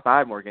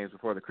 5 more games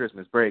before the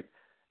Christmas break,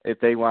 if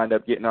they wind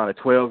up getting on a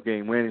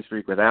 12-game winning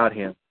streak without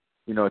him,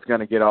 it's going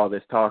to get all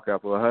this talk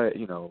up, well,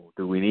 hey,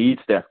 do we need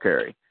Steph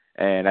Curry?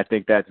 And I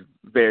think that's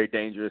very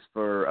dangerous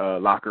for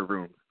locker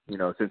rooms,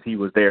 since he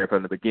was there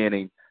from the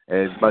beginning.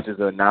 As much as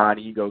a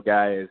non-ego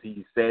guy as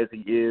he says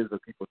he is, or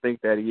people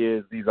think that he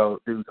is, these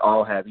dudes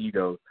all have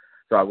egos.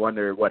 So I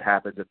wonder what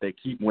happens if they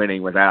keep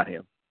winning without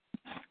him.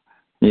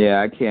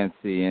 Yeah, I can't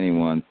see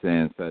anyone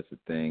saying such a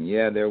thing.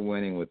 Yeah, they're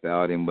winning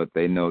without him, but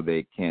they know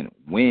they can't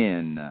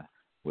win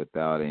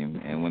without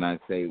him. And when I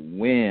say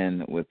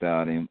win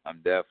without him, I'm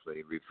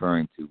definitely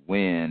referring to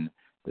win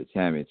the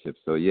championship.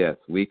 So, yes,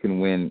 we can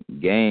win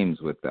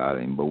games without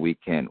him, but we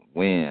can't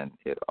win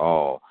it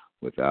all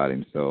without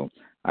him. So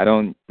I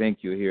don't think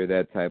you'll hear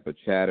that type of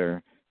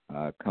chatter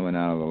coming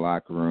out of the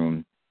locker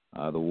room.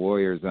 The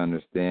Warriors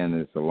understand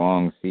it's a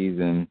long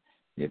season.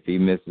 If he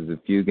misses a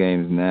few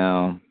games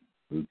now,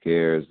 who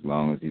cares as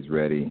long as he's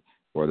ready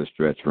for the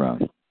stretch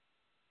run. I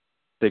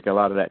think a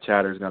lot of that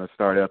chatter is going to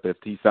start up if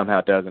he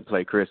somehow doesn't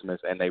play Christmas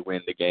and they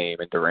win the game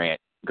and Durant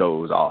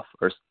goes off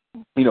or,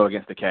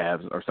 against the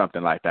Cavs or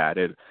something like that.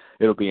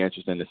 It'll be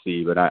interesting to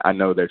see, but I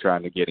know they're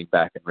trying to get him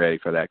back and ready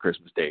for that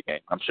Christmas Day game.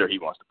 I'm sure he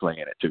wants to play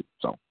in it too.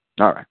 So,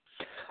 all right.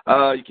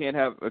 You can't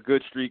have a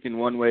good streak in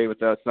one way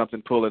without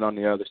something pulling on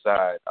the other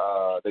side.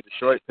 The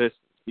Detroit Pistons,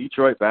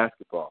 Detroit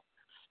basketball,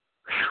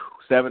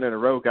 7 in a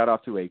row, got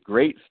off to a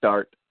great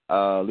start.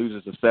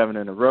 Losers of 7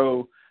 in a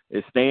row.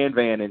 Is Stan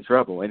Van in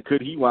trouble? And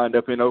could he wind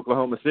up in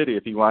Oklahoma City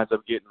if he winds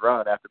up getting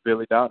run after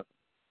Billy Donovan?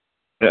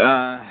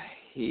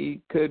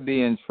 He could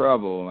be in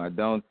trouble. I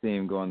don't see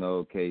him going to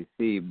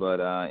OKC, but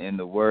in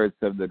the words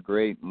of the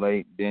great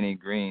late Denny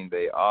Green,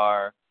 they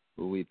are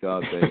who we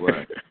thought they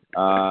were.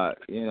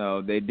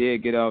 They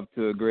did get off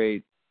to a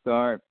great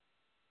start,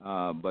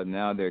 but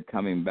now they're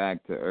coming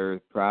back to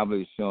earth,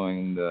 probably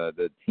showing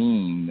the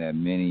team that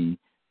many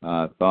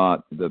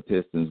thought the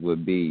Pistons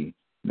would be.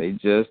 They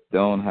just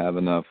don't have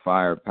enough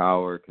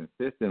firepower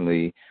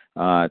consistently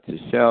to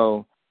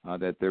show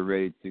that they're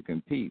ready to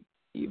compete.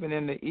 Even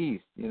in the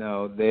East,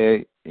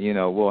 they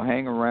will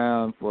hang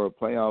around for a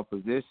playoff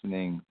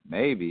positioning,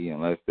 maybe,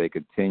 unless they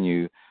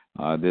continue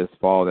this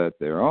fall that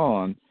they're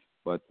on.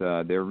 But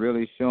they're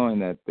really showing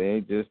that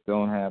they just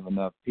don't have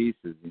enough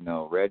pieces.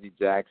 Reggie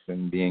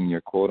Jackson being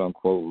your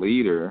quote-unquote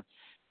leader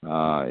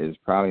is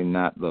probably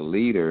not the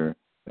leader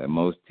that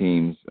most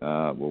teams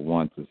will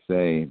want to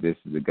say, this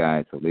is the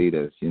guy to lead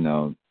us.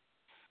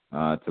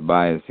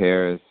 Tobias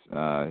Harris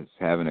is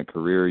having a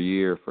career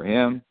year for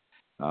him,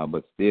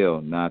 but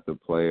still not the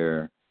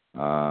player,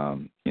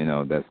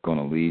 that's going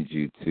to lead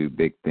you to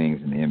big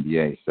things in the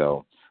NBA.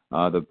 So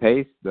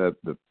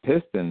the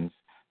Pistons,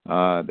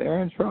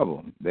 they're in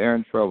trouble. They're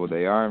in trouble.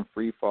 They are in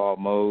free fall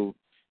mode,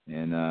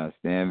 and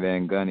Stan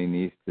Van Gundy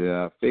needs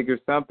to figure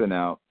something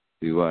out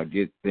to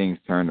get things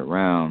turned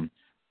around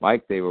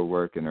like they were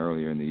working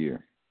earlier in the year.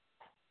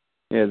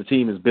 Yeah, the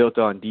team is built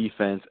on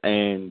defense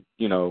and,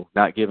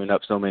 not giving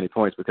up so many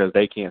points because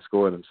they can't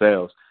score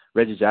themselves.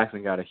 Reggie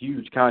Jackson got a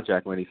huge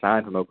contract when he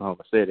signed from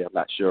Oklahoma City. I'm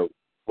not sure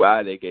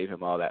why they gave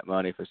him all that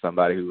money for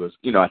somebody who was,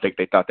 I think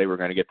they thought they were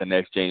going to get the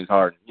next James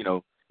Harden.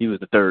 He was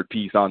the third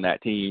piece on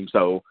that team.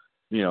 So,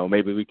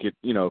 maybe we could,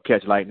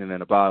 catch lightning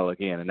in a bottle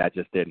again, and that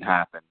just didn't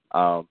happen.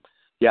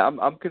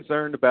 I'm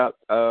concerned about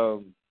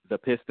the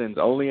Pistons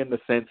only in the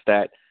sense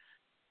that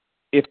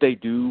if they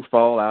do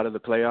fall out of the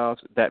playoffs,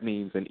 that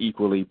means an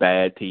equally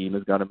bad team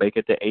is going to make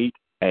it to 8.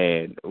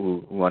 and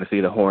we want to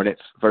see the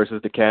Hornets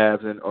versus the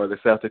Cavs or the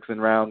Celtics in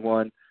round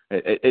one.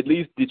 At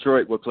least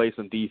Detroit would play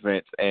some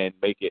defense and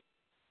make it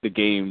the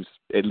games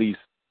at least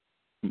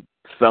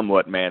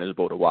somewhat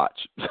manageable to watch.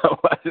 So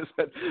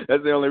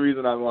that's the only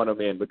reason I want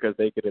them in, because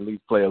they could at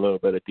least play a little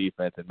bit of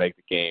defense and make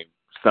the game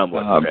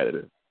somewhat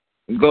competitive.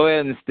 Go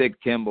ahead and stick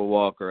Kemba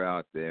Walker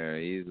out there.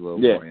 He's a little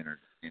more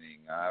entertaining.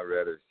 I'd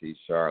rather see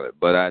Charlotte.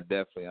 But I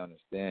definitely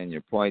understand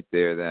your point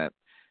there that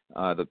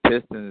the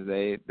Pistons,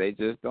 they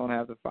just don't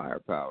have the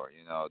firepower.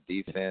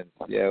 Defense,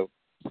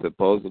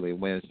 supposedly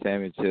wins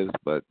championships,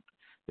 but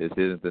this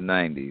isn't the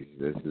 90s.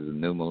 This is a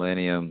new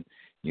millennium.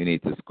 You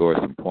need to score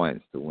some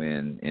points to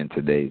win in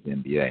today's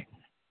NBA.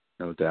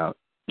 No doubt.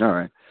 All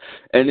right.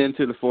 And then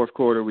to the fourth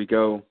quarter we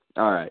go.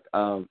 All right.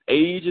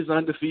 Age is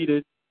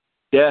undefeated.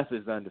 Death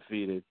is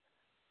undefeated.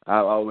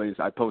 I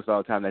post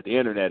all the time that the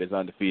internet is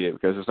undefeated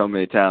because there's so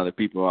many talented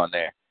people on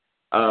there.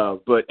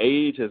 But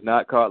age has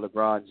not caught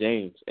LeBron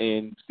James.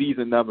 In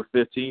season number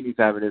 15, he's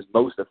having his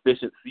most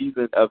efficient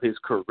season of his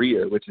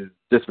career, which is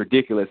just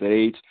ridiculous at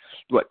age,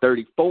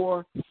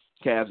 34?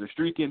 Cavs are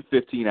streaking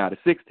 15 out of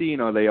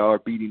 16, or they are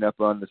beating up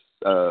on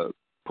the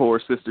poor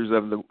sisters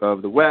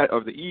of the West,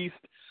 of the East.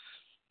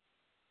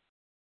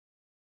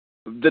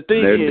 The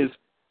thing is,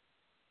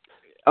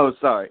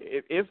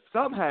 if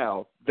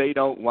somehow they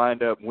don't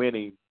wind up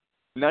winning,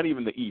 not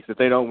even the East, if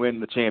they don't win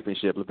the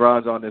championship,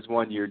 LeBron's on this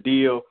one-year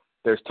deal.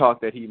 There's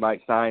talk that he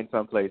might sign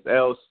someplace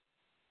else.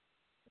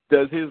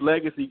 Does his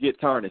legacy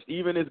get tarnished?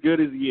 Even as good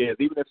as he is,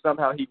 even if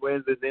somehow he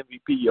wins this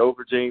MVP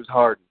over James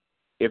Harden,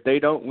 if they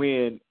don't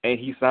win and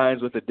he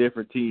signs with a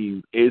different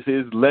team, is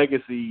his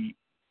legacy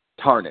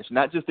tarnished?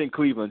 Not just in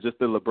Cleveland, just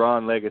the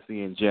LeBron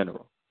legacy in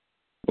general.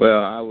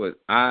 Well,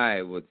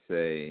 I would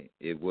say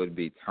it would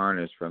be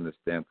tarnished from the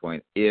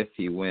standpoint if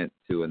he went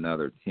to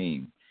another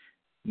team.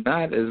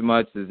 Not as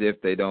much as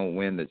if they don't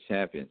win the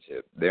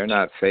championship. They're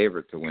not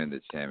favored to win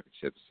the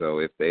championship. So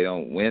if they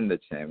don't win the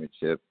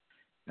championship,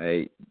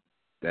 hey,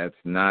 that's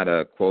not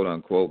a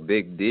quote-unquote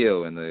big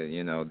deal, and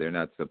they're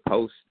not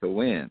supposed to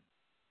win.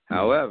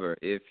 However,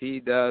 if he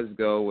does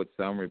go with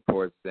some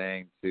reports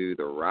saying to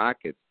the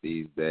Rockets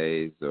these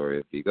days, or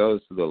if he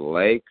goes to the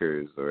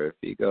Lakers, or if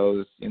he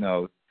goes,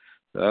 the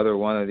other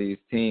one of these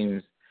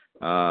teams,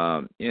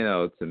 to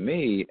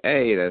me,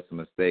 A, that's a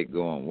mistake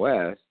going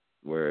west,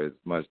 where it's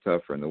much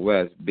tougher in the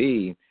West.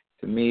 B,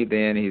 to me,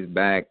 then he's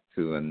back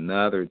to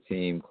another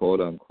team,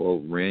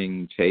 quote-unquote,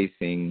 ring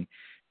chasing,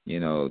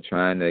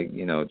 trying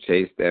to,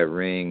 chase that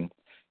ring.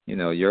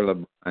 You're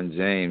LeBron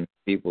James.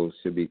 People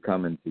should be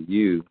coming to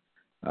you.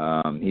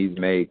 He's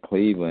made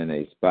Cleveland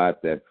a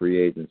spot that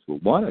free agents will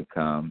want to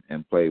come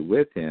and play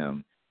with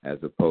him as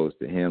opposed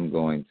to him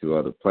going to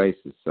other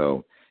places.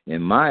 So,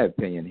 in my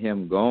opinion,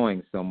 him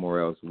going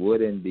somewhere else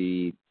would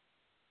indeed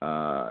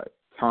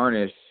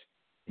tarnish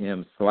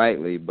him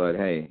slightly. But,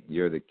 hey,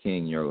 you're the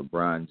king. You're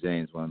LeBron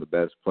James, one of the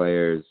best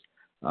players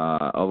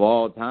of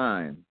all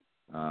time,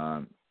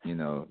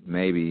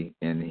 maybe,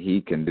 and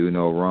he can do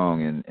no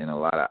wrong in a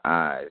lot of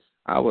eyes.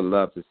 I would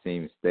love to see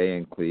him stay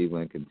in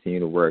Cleveland, continue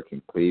to work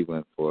in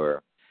Cleveland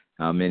for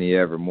how many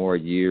ever more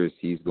years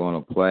he's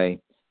going to play,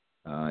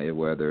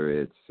 whether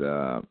it's,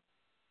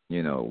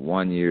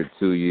 1 year,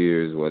 2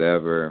 years,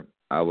 whatever.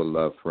 I would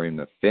love for him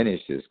to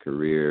finish his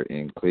career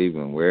in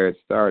Cleveland where it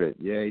started.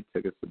 Yeah, he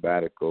took a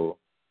sabbatical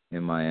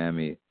in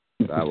Miami,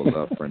 but I would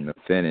love for him to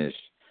finish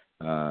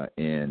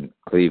in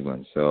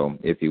Cleveland. So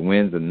if he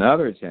wins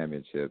another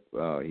championship,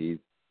 he's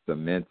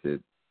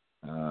cemented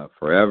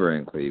forever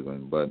in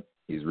Cleveland, but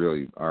he's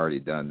really already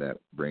done that,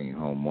 bringing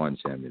home one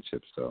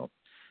championship. So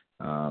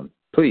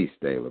please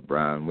stay,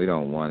 LeBron. We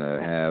don't want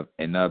to have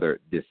another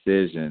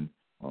decision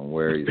on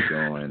where he's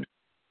going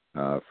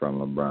from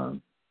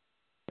LeBron.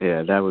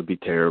 Yeah, that would be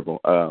terrible.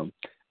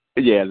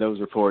 Those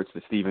reports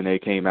that Stephen A.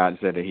 came out and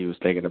said that he was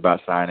thinking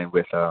about signing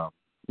with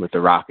the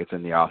Rockets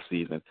in the off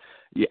season.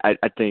 Yeah,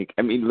 I think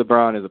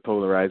LeBron is a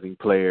polarizing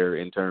player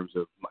in terms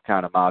of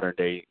kind of modern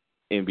day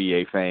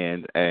NBA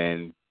fans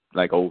and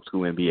like old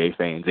school NBA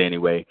fans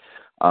anyway.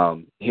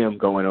 Him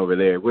going over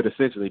there would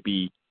essentially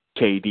be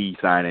KD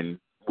signing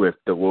with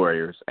the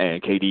Warriors,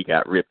 and KD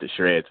got ripped to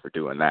shreds for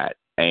doing that,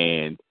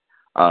 and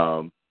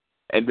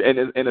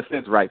in a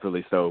sense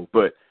rightfully so.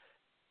 But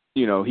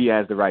he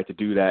has the right to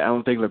do that. I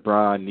don't think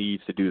LeBron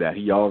needs to do that.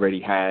 He already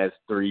has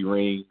 3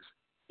 rings.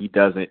 He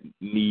doesn't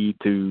need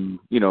to.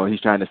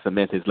 He's trying to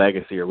cement his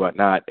legacy or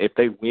whatnot. If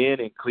they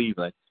win in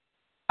Cleveland,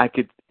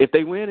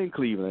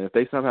 if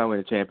they somehow win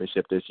a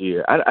championship this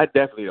year, I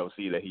definitely don't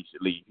see that he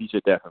should leave. He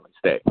should definitely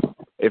stay.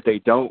 If they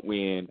don't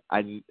win,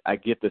 I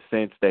get the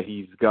sense that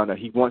he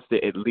wants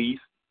to at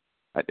least.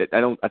 I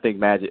think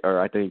Magic,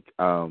 or I think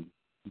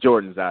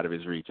Jordan's out of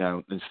his reach.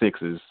 And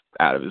 6 is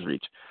out of his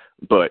reach,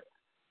 but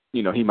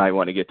he might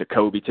want to get to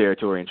Kobe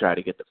territory and try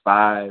to get to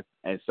 5,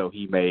 and so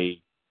he may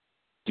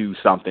do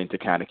something to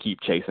kind of keep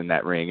chasing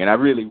that ring. And I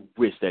really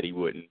wish that he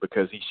wouldn't,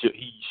 because he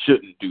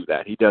shouldn't do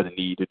that. He doesn't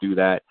need to do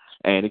that.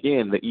 And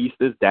again, the East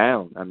is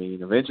down.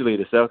 Eventually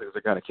the Celtics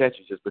are going to catch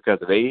you just because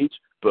of age,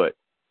 but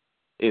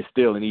it's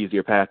still an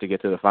easier path to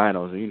get to the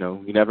finals. You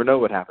know, you never know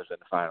what happens in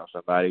the finals.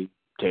 Somebody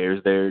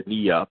tears their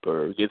knee up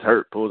or gets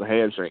hurt, pulls a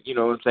hamstring. You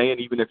know what I'm saying?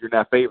 Even if you're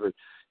not favored,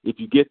 if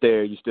you get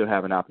there, you still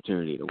have an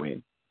opportunity to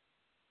win.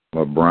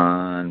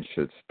 LeBron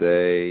should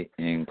stay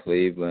in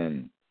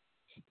Cleveland.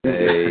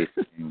 Stay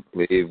in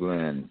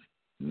Cleveland.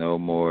 No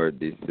more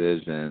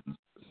decisions.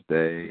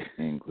 Stay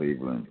in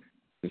Cleveland.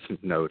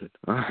 Noted.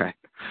 All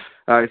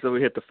right, so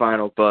we hit the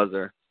final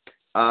buzzer.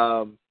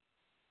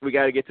 We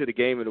got to get to the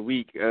game of the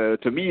week.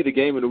 To me, the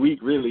game of the week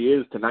really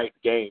is tonight's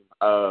game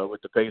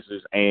with the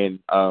Pacers and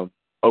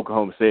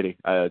Oklahoma City,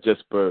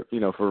 just for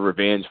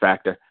revenge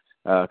factor,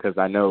 because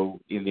I know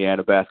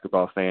Indiana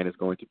basketball fan is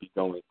going to be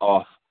going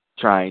off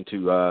trying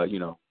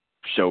to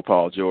show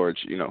Paul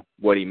George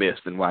what he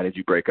missed and why did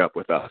you break up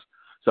with us.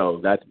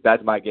 So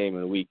that's my game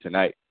of the week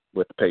tonight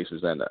with the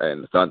Pacers and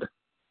the Thunder.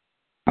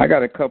 I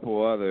got a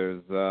couple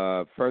others.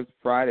 First,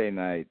 Friday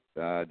night,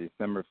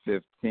 December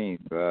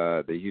 15th,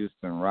 the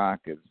Houston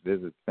Rockets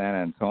visit San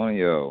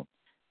Antonio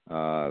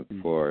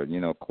for,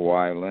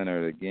 Kawhi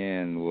Leonard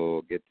again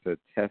will get to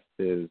test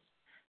his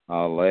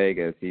leg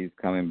as he's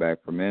coming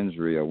back from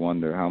injury. I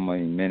wonder how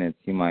many minutes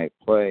he might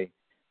play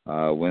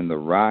when the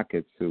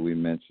Rockets, who we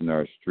mentioned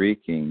are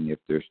streaking, if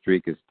their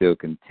streak is still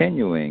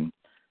continuing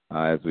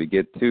as we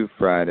get to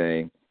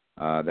Friday,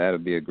 that'll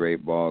be a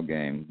great ball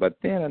game. But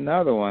then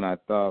another one I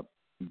thought,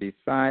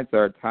 besides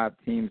our top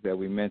teams that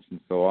we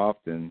mentioned so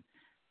often,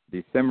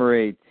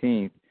 December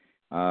 18th,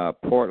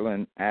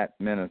 Portland at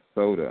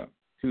Minnesota.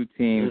 Two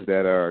teams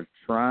that are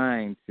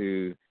trying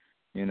to,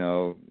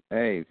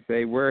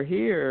 say, we're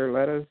here.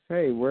 Let us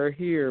say, we're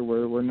here.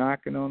 We're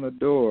knocking on the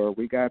door.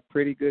 We got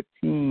pretty good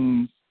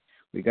teams.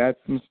 We got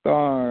some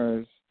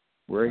stars.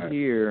 We're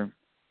here.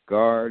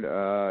 Guard,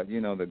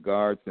 the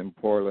guards in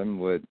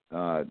Portland with,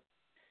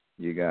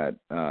 you got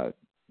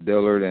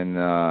Dillard and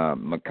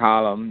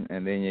McCollum,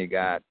 and then you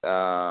got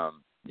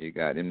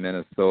in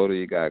Minnesota,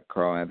 you got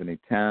Karl Anthony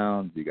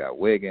Towns, you got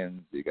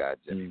Wiggins, you got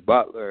Jimmy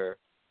Butler.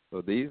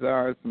 So these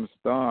are some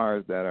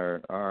stars that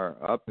are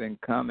up and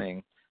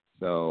coming.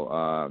 So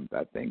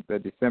I think the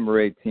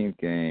December 18th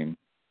game,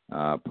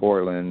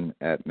 Portland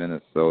at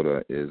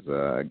Minnesota, is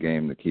a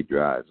game to keep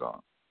your eyes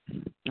on.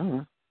 All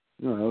right.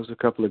 No, those are a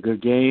couple of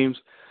good games.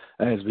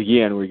 As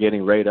we're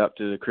getting right up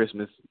to the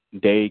Christmas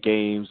Day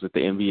games that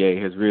the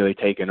NBA has really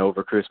taken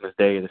over Christmas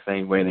Day the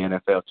same way the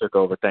NFL took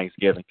over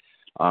Thanksgiving.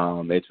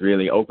 It's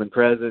really open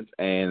presents,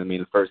 and,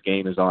 the first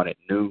game is on at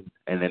noon,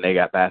 and then they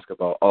got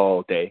basketball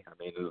all day.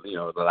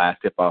 The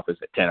last tip-off is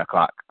at 10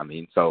 o'clock.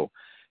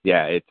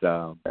 It's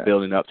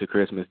building up to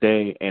Christmas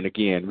Day, and,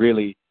 again,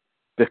 really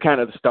the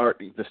kind of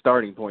the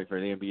starting point for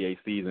the NBA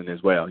season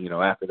as well.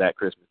 After that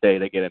Christmas Day,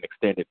 they get an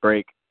extended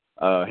break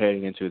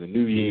heading into the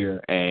new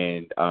year,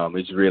 and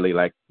it's really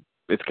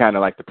it's kind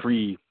of like the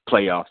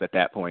pre-playoffs at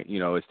that point,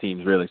 as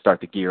teams really start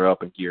to gear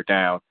up and gear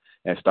down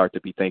and start to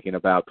be thinking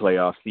about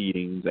playoff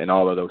seedings and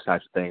all of those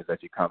types of things as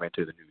you come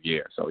into the new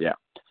year. So,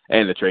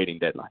 and the trading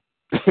deadline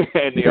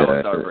and the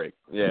All-Star break.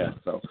 Yeah,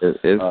 so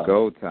it's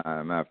go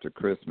time after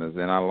Christmas,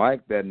 and I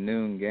like that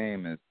noon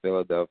game in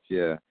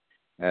Philadelphia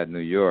at New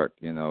York.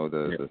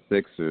 The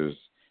Sixers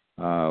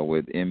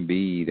with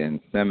Embiid and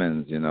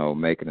Simmons,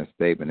 making a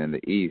statement in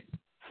the East,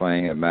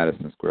 playing at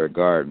Madison Square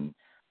Garden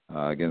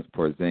against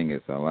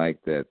Porzingis. I like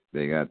that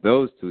they got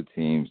those two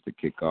teams to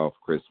kick off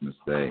Christmas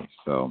Day.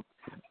 So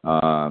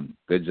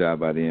good job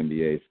by the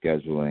NBA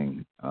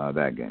scheduling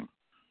that game.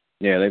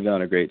 Yeah, they've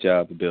done a great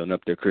job of building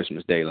up their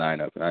Christmas Day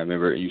lineup. I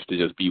remember it used to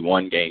just be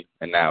one game,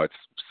 and now it's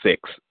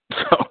 6.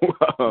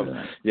 So,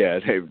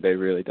 they've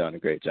really done a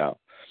great job.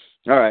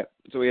 All right,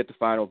 so we hit the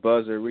final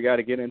buzzer. We got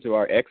to get into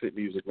our exit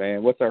music,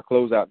 man. What's our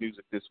closeout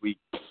music this week?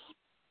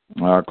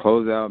 Our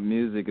closeout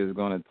music is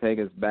going to take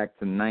us back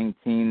to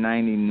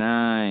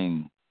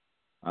 1999.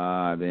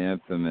 The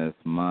infamous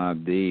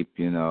Mobb Deep,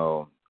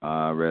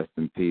 rest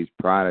in peace,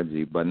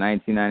 Prodigy. But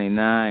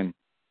 1999,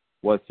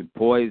 What's Your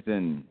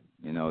Poison?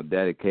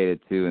 Dedicated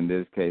to, in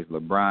this case,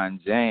 LeBron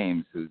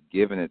James, who's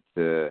given it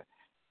to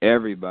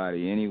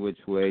everybody any which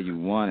way you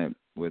want it,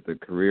 with a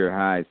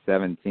career-high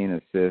 17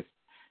 assists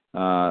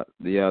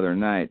the other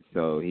night.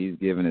 So he's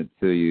giving it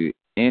to you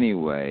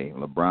anyway.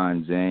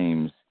 LeBron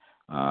James,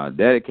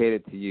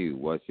 dedicated to you.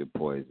 What's Your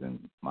Poison?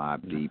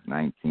 Mobb Deep,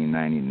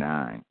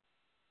 1999.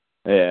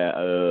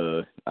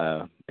 Yeah,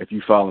 if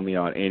you follow me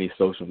on any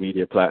social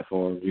media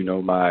platform, you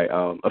know my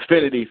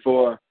affinity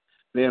for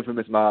the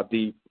infamous Mobb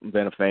Deep. I've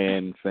been a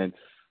fan since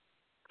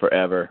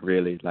forever,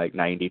 really, like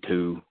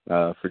 92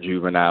 for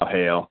Juvenile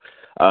Hell.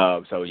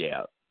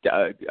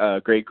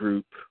 Great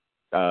group,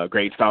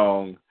 great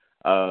song.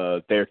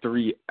 Their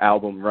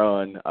 3-album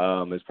run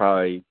is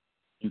probably,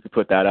 you could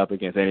put that up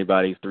against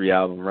anybody's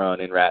 3-album run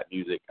in rap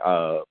music.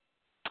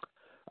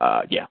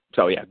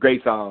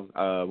 Great song.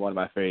 One of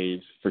my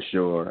faves for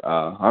sure.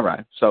 All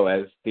right. So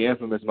as the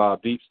infamous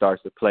Mobb Deep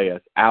starts to play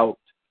us out,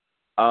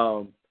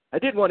 I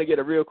did want to get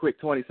a real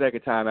quick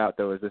 20-second timeout,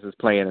 though, as this is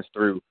playing us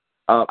through.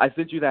 I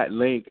sent you that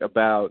link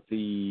about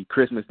the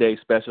Christmas Day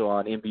special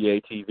on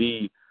NBA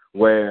TV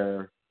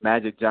where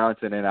Magic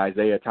Johnson and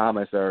Isaiah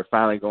Thomas are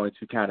finally going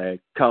to kind of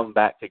come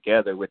back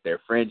together with their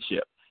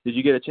friendship. Did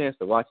you get a chance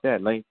to watch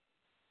that, Lane?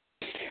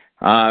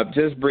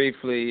 Just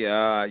briefly,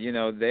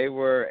 they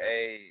were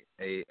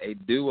a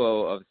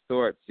duo of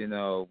sorts,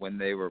 when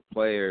they were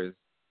players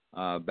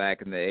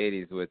back in the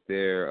 80s with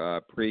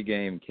their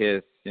pregame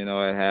kiss,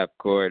 at half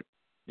court,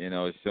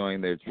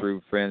 showing their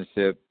true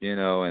friendship,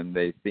 and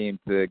they seemed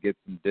to get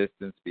some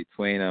distance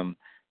between them.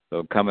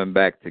 So coming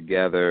back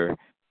together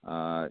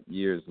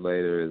years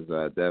later is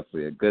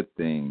definitely a good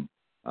thing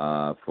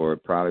for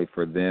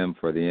them,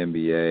 for the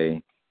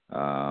NBA.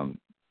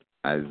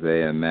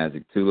 Isaiah and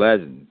Magic, two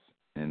legends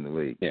in the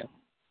league.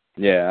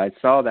 Yeah, I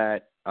saw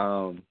that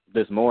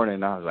this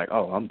morning. I was like,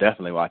 oh, I'm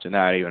definitely watching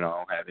that, even though I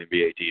don't have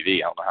NBA TV.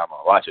 I don't know how I'm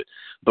going to watch it,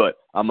 but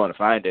I'm going to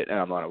find it and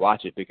I'm going to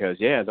watch it because,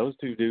 those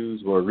two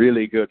dudes were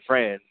really good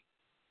friends.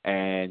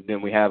 And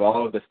then we have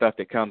all of the stuff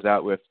that comes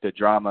out with the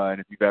drama. And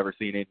if you've ever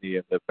seen any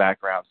of the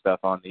background stuff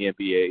on the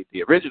NBA,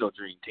 the original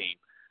Dream Team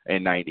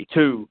in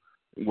 '92,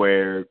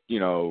 where,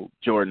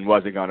 Jordan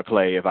wasn't going to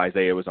play if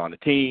Isaiah was on the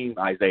team.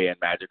 Isaiah and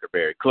Magic are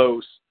very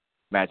close.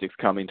 Magic's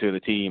coming to the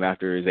team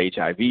after his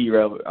HIV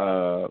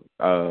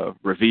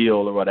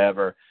reveal or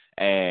whatever,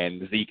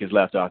 and Zeke is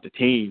left off the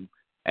team.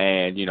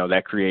 And,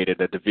 that created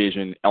a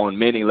division on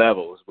many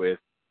levels with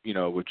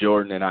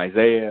Jordan and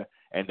Isaiah,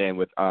 and then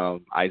with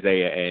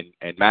Isaiah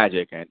and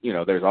Magic. And,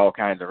 there's all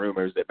kinds of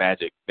rumors that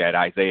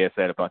Isaiah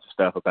said a bunch of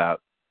stuff about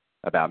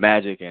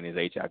Magic and his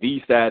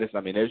HIV status.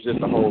 I mean, there's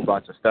just a whole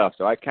bunch of stuff.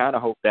 So I kind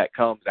of hope that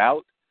comes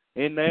out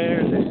in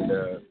there.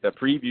 The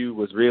preview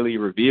was really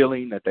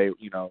revealing that they,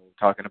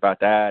 talking about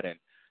that and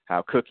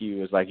how Cookie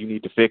was like, you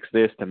need to fix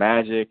this to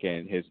Magic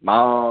and his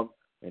mom.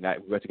 And that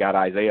got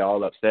Isaiah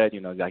all upset,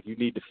 like, you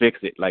need to fix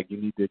it. Like,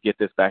 you need to get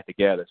this back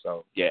together.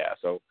 So,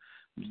 so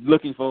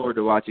looking forward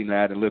to watching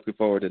that and looking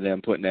forward to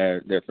them putting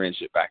their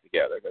friendship back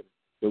together. Because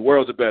the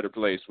world's a better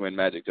place when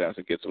Magic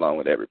Johnson gets along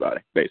with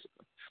everybody,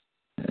 basically.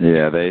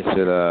 Yeah, they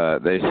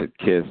should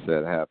kiss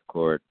at half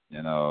court,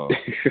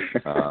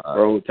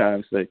 for old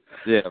time's sake.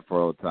 Yeah,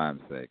 for old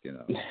time's sake,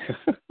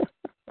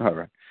 All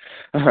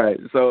right.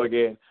 So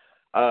again,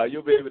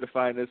 you'll be able to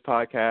find this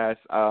podcast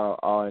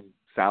on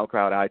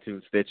SoundCloud,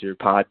 iTunes, Stitcher,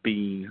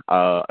 Podbean,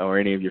 or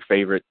any of your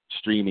favorite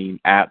streaming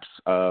apps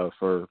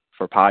for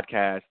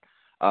podcasts.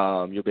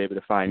 You'll be able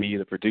to find me,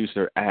 the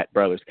producer, at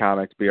Brothers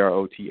Comics,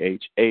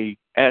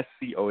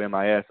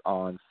 BROTHASCOMIS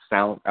on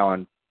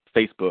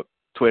Facebook,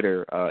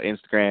 Twitter,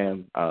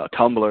 Instagram,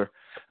 Tumblr.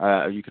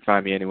 You can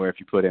find me anywhere if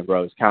you put in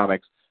Brothers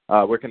Comics.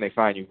 Where can they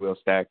find you, Will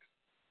Stacks?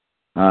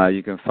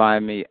 You can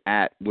find me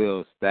at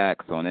Will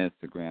Stacks on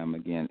Instagram.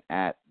 Again,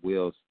 at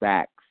Will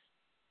Stacks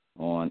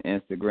on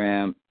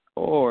Instagram.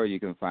 Or you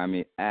can find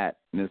me at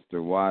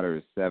Mr.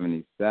 Waters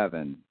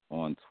 77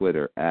 on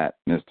Twitter, at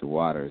Mr.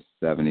 Waters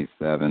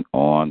 77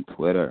 on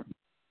Twitter.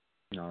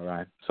 All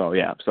right. So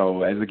as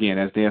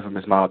the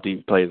infamous Mobb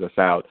Deep plays us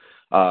out,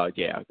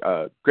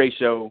 great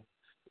show.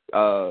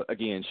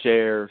 Again,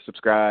 share,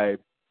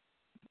 subscribe,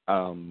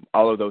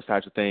 all of those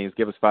types of things.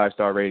 Give us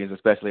 5-star ratings,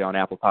 especially on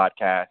Apple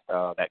Podcasts.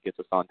 That gets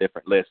us on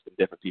different lists and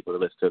different people to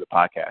listen to the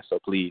podcast. So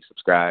please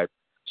subscribe,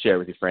 share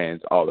with your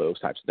friends, all those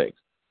types of things.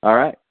 All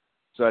right.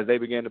 So as they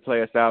begin to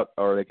play us out,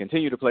 or they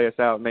continue to play us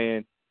out,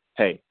 man,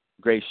 hey,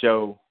 great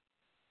show.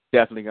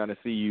 Definitely going to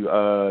see you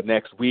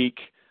next week.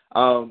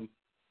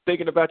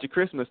 Thinking about your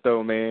Christmas,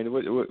 though, man,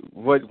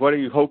 what are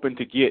you hoping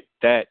to get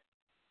that,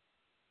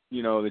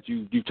 that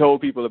you told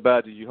people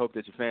about, that you hope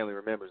that your family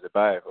remembers to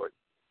buy it for you?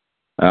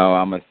 Oh,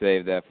 I'm going to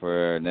save that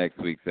for next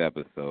week's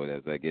episode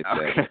as I get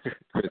that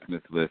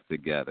Christmas list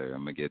together.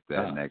 I'm going to get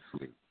that next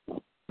week.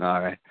 All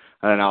right.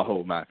 And I'll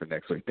hold mine for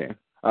next week then.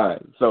 All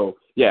right. So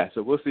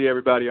we'll see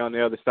everybody on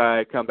the other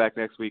side. Come back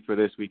next week for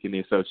This Week in the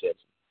Association.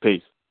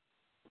 Peace.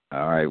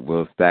 All right.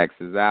 Will Stacks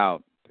is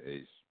out.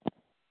 Peace.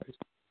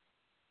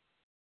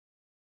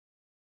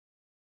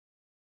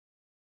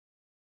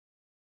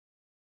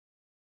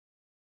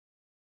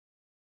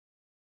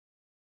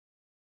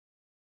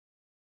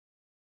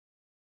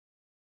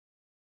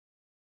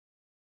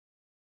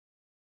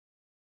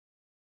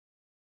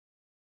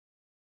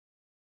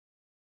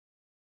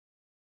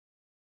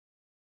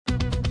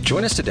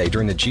 Join us today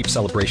during the Jeep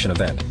Celebration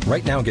event.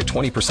 Right now, get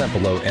 20%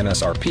 below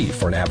MSRP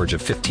for an average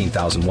of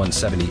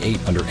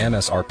 $15,178 under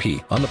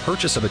MSRP on the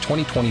purchase of a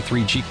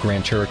 2023 Jeep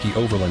Grand Cherokee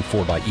Overland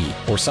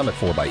 4xE or Summit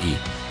 4xE.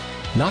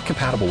 Not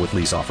compatible with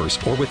lease offers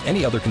or with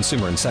any other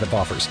consumer incentive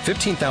offers.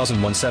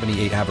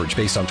 $15,178 average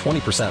based on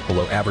 20%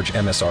 below average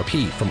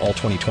MSRP from all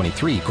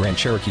 2023 Grand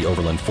Cherokee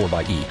Overland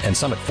 4xE and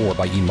Summit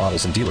 4xE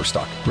models in dealer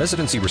stock.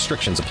 Residency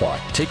restrictions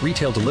apply. Take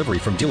retail delivery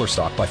from dealer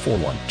stock by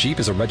 4/1. Jeep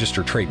is a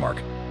registered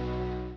trademark.